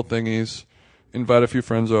these little thingies, invite a few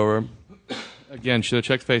friends over. Again, should have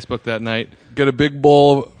checked Facebook that night. Get a big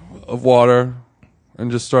bowl of water and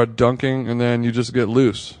just start dunking, and then you just get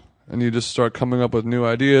loose. And you just start coming up with new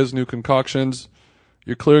ideas, new concoctions.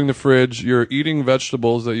 You're clearing the fridge. You're eating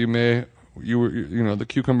vegetables that the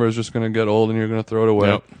cucumber is just going to get old and you're going to throw it away.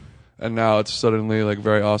 Yep. And now it's suddenly like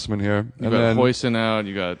very awesome in here. You got hoisin out,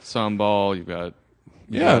 you got sambal, you got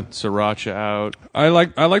sriracha out. I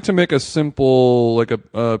like to make a simple like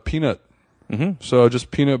a peanut. Mm-hmm. So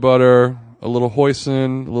just peanut butter, a little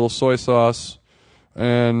hoisin, a little soy sauce,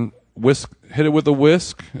 and hit it with a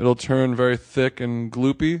whisk. It'll turn very thick and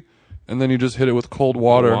gloopy, and then you just hit it with cold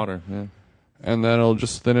water. Yeah. And then it'll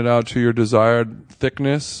just thin it out to your desired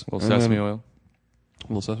thickness. A little sesame oil. A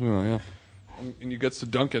little sesame oil, yeah. And you get to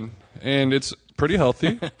dunking. And it's pretty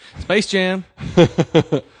healthy. Space Jam.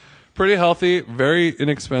 Pretty healthy, very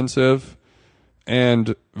inexpensive,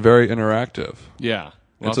 and very interactive. Yeah.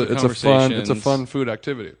 It's a fun food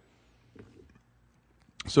activity.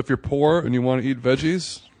 So if you're poor and you want to eat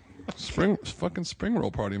veggies, fucking spring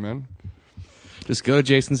roll party, man. Just go to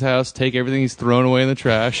Jason's house, take everything he's thrown away in the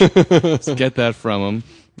trash, just get that from him,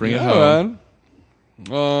 bring it home.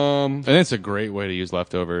 Man. And it's a great way to use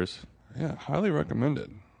leftovers. Yeah, highly recommended.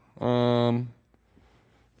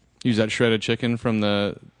 Use that shredded chicken from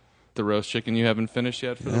the roast chicken you haven't finished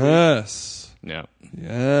yet for the Yes. week. Yeah.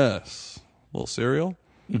 Yes. A little cereal.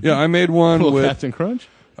 Yeah, I made one little with Captain Crunch.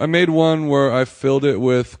 I made one where I filled it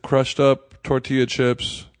with crushed up tortilla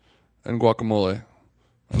chips and guacamole.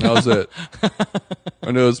 And that was it.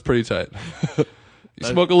 And it was pretty tight.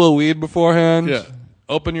 You smoke a little weed beforehand. Yeah.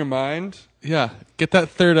 Open your mind. Yeah, get that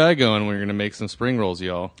third eye going when we're going to make some spring rolls,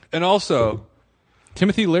 y'all. And also,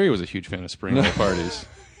 Timothy Leary was a huge fan of spring roll parties.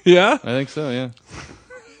 yeah, I think so,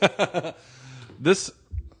 yeah. this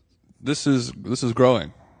is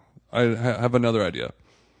growing. I have another idea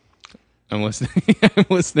I'm listening. I'm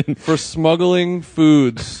listening. for smuggling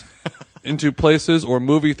foods into places or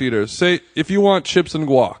movie theaters. Say if you want chips and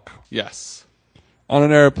guac Yes. on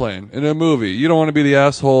an airplane in a movie, you don't want to be the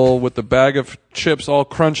asshole with the bag of chips all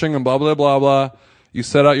crunching and blah blah blah blah. You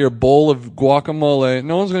set out your bowl of guacamole.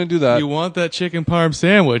 No one's going to do that. You want that chicken parm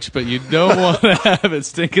sandwich, but you don't want to have it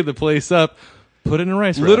stinking the place up. Put it in a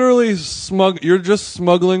rice wrap. Literally you're just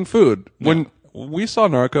smuggling food. When we saw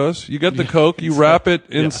Narcos, you get the Coke, you wrap it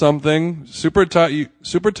in something super tight,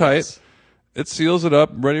 Yes. It seals it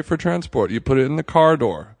up, ready for transport. You put it in the car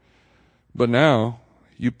door. But now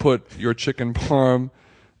you put your chicken parm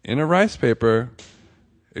in a rice paper.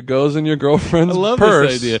 It goes in your girlfriend's I love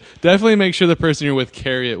purse. this idea. Definitely make sure the person you're with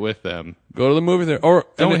carry it with them. Go to the movie theater. Or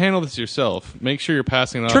Don't and handle this yourself. Make sure you're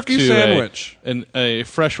passing it off Turkey to sandwich. a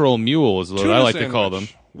fresh roll mule is what tuna I like to call them.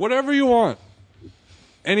 sandwich. Whatever you want.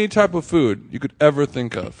 Any type of food you could ever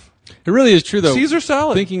think of. It really is true, though. Caesar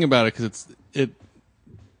salad. Thinking about it, because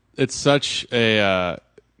it's such a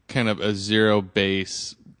kind of a zero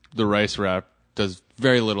base. The rice wrap does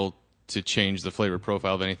very little to change the flavor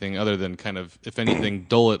profile of anything, other than kind of, if anything,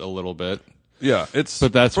 dull it a little bit. Yeah, it's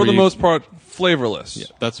But that's for where the you- most part flavorless. Yeah,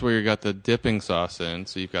 that's where you got the dipping sauce in.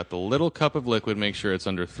 So you've got the little cup of liquid. Make sure it's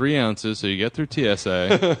under 3 ounces, so you get through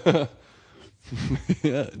TSA.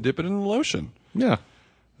 Yeah, dip it in the lotion. Yeah.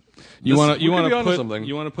 You This- want we could be to onto put something.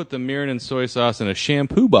 you want to put the mirin and soy sauce in a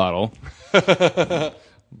shampoo bottle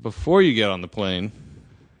before you get on the plane.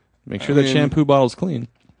 Make sure that mean- shampoo bottle's clean.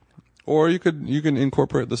 Or you can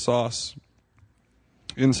incorporate the sauce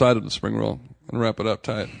inside of the spring roll and wrap it up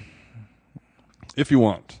tight, if you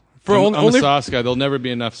want. For I'm only, a sauce guy. There'll never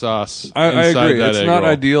be enough sauce. I inside agree. that It's egg not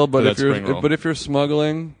roll ideal, for but that if you're spring roll. but if you're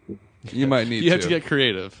smuggling, you might need you have to get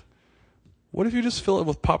creative. What if you just fill it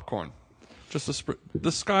with popcorn? Just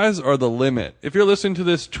the skies are the limit. If you're listening to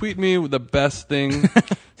this, tweet me with the best thing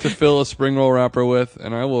to fill a spring roll wrapper with,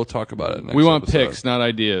 and I will talk about it next We want episode. picks, not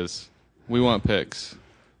ideas. We want picks.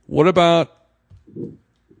 What about?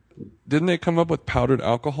 Didn't they come up with powdered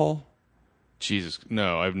alcohol? Jesus,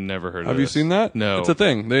 no, I've never heard of Have you this. seen that? No. It's a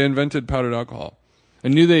thing. They invented powdered alcohol. I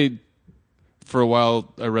knew they, for a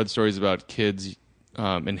while, I read stories about kids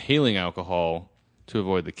inhaling alcohol to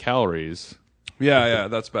avoid the calories, Yeah,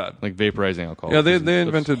 that's bad. like vaporizing alcohol. Yeah, they That's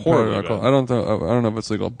invented powdered horribly alcohol. bad. I don't know if it's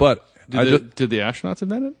legal, but Did the astronauts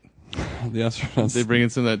invent it? the astronauts. They bring in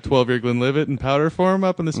some of that 12-year Glenlivet in powder form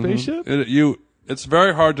up in the Mm-hmm. spaceship? It's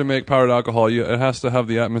very hard to make powdered alcohol. It has to have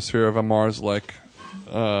the atmosphere of a Mars-like.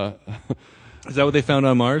 Is that what they found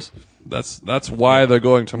on Mars? That's why they're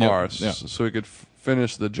going to Mars, yeah. so we could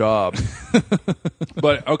finish the job.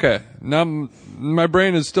 But okay, now my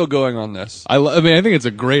brain is still going on this. I mean, I think it's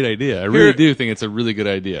a great idea. I really do think it's a really good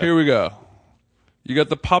idea. Here we go. You got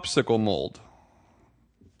the popsicle mold,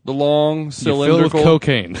 the long You fill it cylindrical. with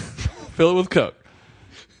cocaine. Fill it with Coke.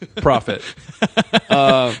 Profit.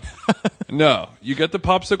 No, you get the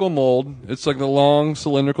popsicle mold. It's like the long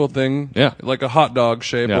cylindrical thing. Yeah. Like a hot dog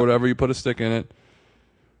shape Yeah. or whatever. You put a stick in it.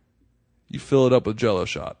 You fill it up with Jell-O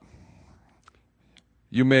shot.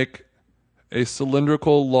 You make a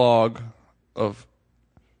cylindrical log of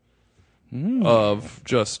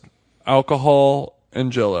just alcohol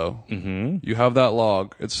and Jell-O. Mm-hmm. You have that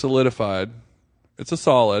log. It's solidified. It's a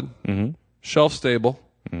solid. Mm-hmm. Shelf stable.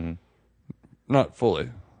 Mm-hmm. Not fully,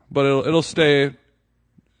 but it'll stay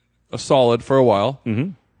a solid for a while.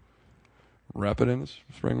 Mm-hmm. Wrap it in a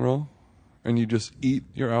spring roll, and you just eat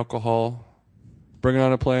your alcohol. Bring it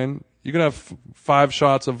on a plane. You can have 5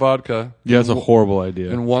 shots of vodka. Yeah, that's a horrible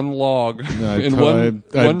idea. In one log, No, in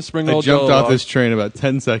one spring roll. I jumped Jell-O off log, this train about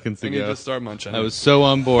 10 seconds and ago. you just start munching. I was so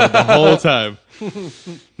on board the whole time.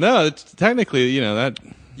 No, it's technically, that.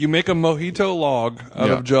 You make a mojito log out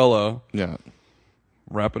Yeah. of Jell-O. Yeah.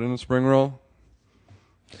 Wrap it in a spring roll,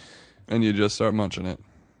 and you just start munching it.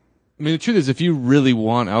 I mean, the truth is, if you really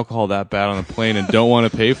want alcohol that bad on a plane and don't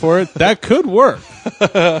want to pay for it, that could work.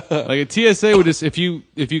 Like a TSA would just, if you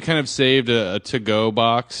kind of saved a to-go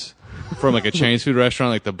box from like a Chinese food restaurant,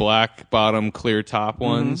 like the black bottom, clear top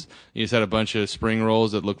ones, you just had a bunch of spring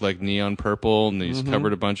rolls that looked like neon purple, and you just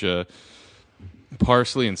covered a bunch of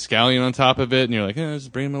parsley and scallion on top of it, and you're like,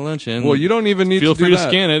 just bring my lunch in. Well, you don't even need Feel to do free to that.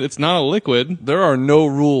 scan it. It's not a liquid. There are no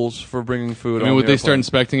rules for bringing food. I mean, on would the they start airplane.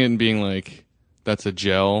 inspecting it and being like, that's a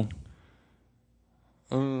gel?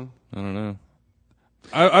 Uh, I don't know.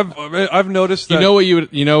 I've noticed that.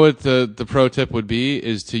 You know what the pro tip would be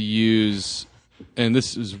is to use, and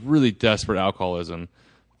this is really desperate alcoholism,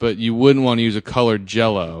 but you wouldn't want to use a colored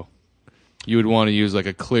Jell-O. You would want to use like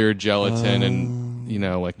a clear gelatin and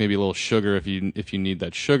like maybe a little sugar if you need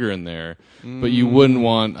that sugar in there. But you wouldn't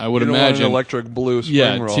want. I would you don't imagine want an electric blue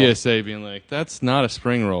spring roll. TSA being like, that's not a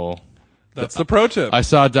spring roll. That's the pro tip. I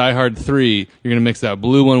saw Die Hard 3. You're gonna mix that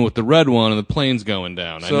blue one with the red one, and the plane's going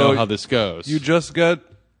down. So I know how this goes. You just get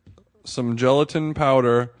some gelatin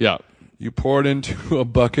powder. Yeah. You pour it into a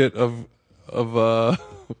bucket of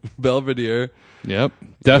Belvedere. Yep.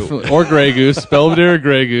 Definitely. Or Grey Goose. Belvedere or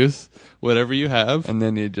Grey Goose. Whatever you have. And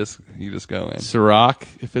then you just go in. Ciroc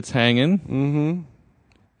if it's hanging. Mm-hmm.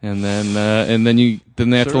 And then they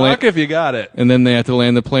have to land. if you got it. And then they have to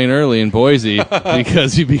land the plane early in Boise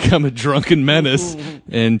because you become a drunken menace,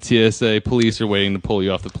 and TSA police are waiting to pull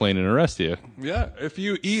you off the plane and arrest you. Yeah, if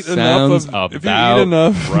you eat Sounds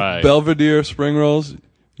enough right. Belvedere spring rolls,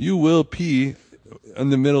 you will pee in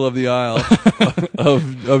the middle of the aisle of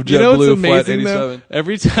JetBlue Flight 87. Though?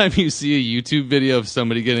 Every time you see a YouTube video of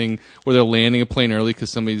somebody where they're landing a plane early because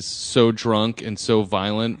somebody's so drunk and so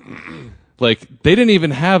violent. Like, they didn't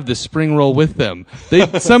even have the spring roll with them. They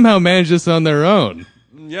somehow managed this on their own.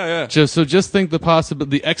 Yeah. Just think the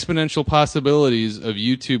exponential possibilities of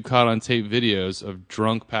YouTube caught on tape videos of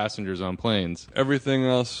drunk passengers on planes. Everything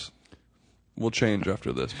else will change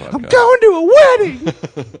after this podcast. I'm going to a wedding.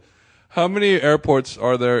 How many airports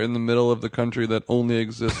are there in the middle of the country that only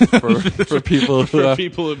exist for people for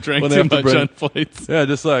people who drank when they too have to much on flights? Yeah,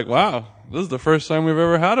 just like, wow, this is the first time we've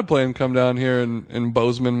ever had a plane come down here in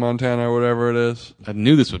Bozeman, Montana, or whatever it is. I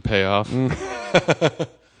knew this would pay off.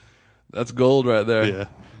 That's gold right there. Yeah.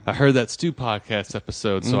 I heard that Stu podcast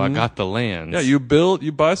episode, so I got the lands. Yeah, you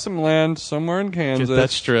buy some land somewhere in Kansas. Get that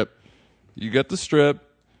strip. You get the strip.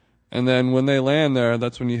 And then when they land there,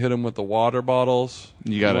 that's when you hit them with the water bottles.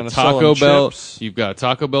 You got a wanna sell Taco them Bell. chips. You've got a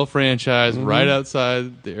Taco Bell franchise right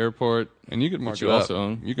outside the airport. And you can mark you it up. also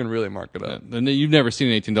own. You can really mark it up. And you've never seen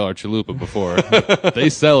an $18 chalupa before. They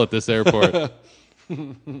sell at this airport. All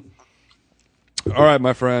right,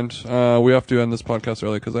 my friend. We have to end this podcast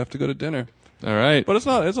early because I have to go to dinner. All right. But it's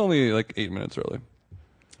not. It's only like 8 minutes early.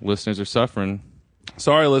 Listeners are suffering.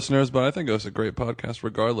 Sorry, listeners, but I think it was a great podcast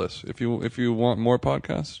regardless. If you want more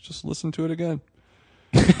podcasts, just listen to it again.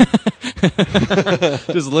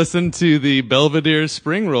 Just listen to the Belvedere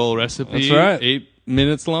spring roll recipe. That's right. 8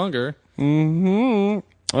 minutes longer.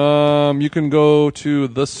 Mm-hmm. You can go to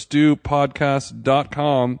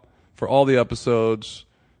thestewpodcast.com for all the episodes.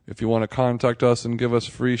 If you want to contact us and give us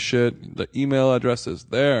free shit, the email address is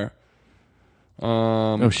there.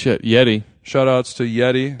 Oh shit, Yeti. Shout outs to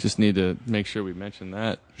Yeti. Just need to make sure we mention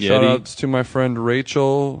that. Shout Yeti. outs to my friend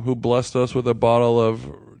Rachel, who blessed us with a bottle of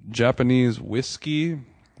Japanese whiskey.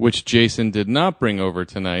 Which Jason did not bring over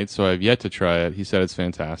tonight, so I've yet to try it. He said it's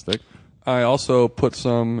fantastic. I also put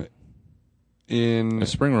some in... A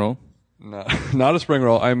spring roll. Not a spring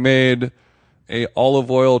roll. I made a olive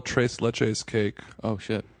oil tres leches cake. Oh,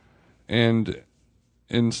 shit. And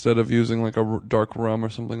instead of using like a dark rum or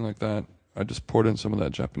something like that, I just poured in some of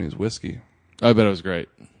that Japanese whiskey. I bet it was great.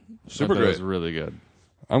 Super great. It was really good.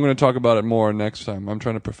 I'm going to talk about it more next time. I'm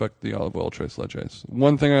trying to perfect the olive oil tres leches.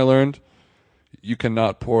 One thing I learned, you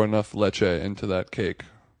cannot pour enough leche into that cake.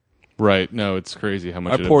 Right. No, it's crazy how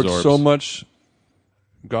much it poured absorbs. so much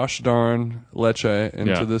gosh darn leche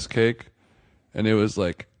into this cake, and it was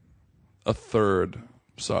like a third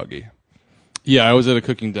soggy. Yeah, I was at a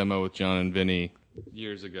cooking demo with John and Vinny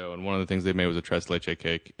years ago, and one of the things they made was a tres leche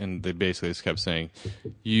cake, and they basically just kept saying,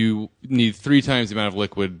 you need 3 times the amount of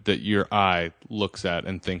liquid that your eye looks at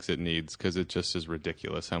and thinks it needs, because it just is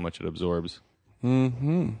ridiculous how much it absorbs.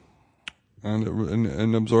 Mm-hmm.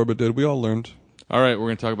 And absorb it did. We all learned. All right, we're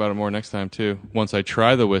going to talk about it more next time, too. Once I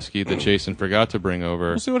try the whiskey that Jason forgot to bring over.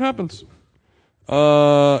 We'll see what happens.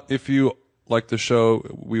 If you like the show,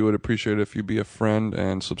 we would appreciate it if you be a friend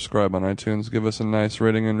and subscribe on iTunes. Give us a nice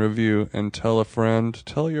rating and review, and tell a friend.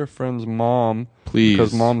 Tell your friend's mom. Please.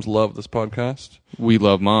 Because moms love this podcast. We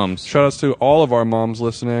love moms. Shout outs to all of our moms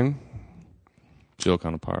listening. Jill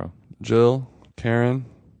Conaparo. Jill, Karen.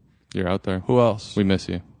 You're out there. Who else? We miss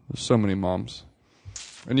you. There's so many moms.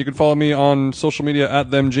 And you can follow me on social media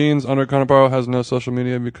at themjeans. Under Conaparo has no social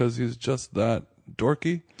media because he's just that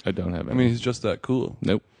dorky. I don't have any. I mean, he's just that cool.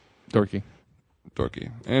 Nope. Dorky.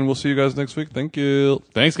 And we'll see you guys next week. Thank you.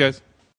 Thanks, guys.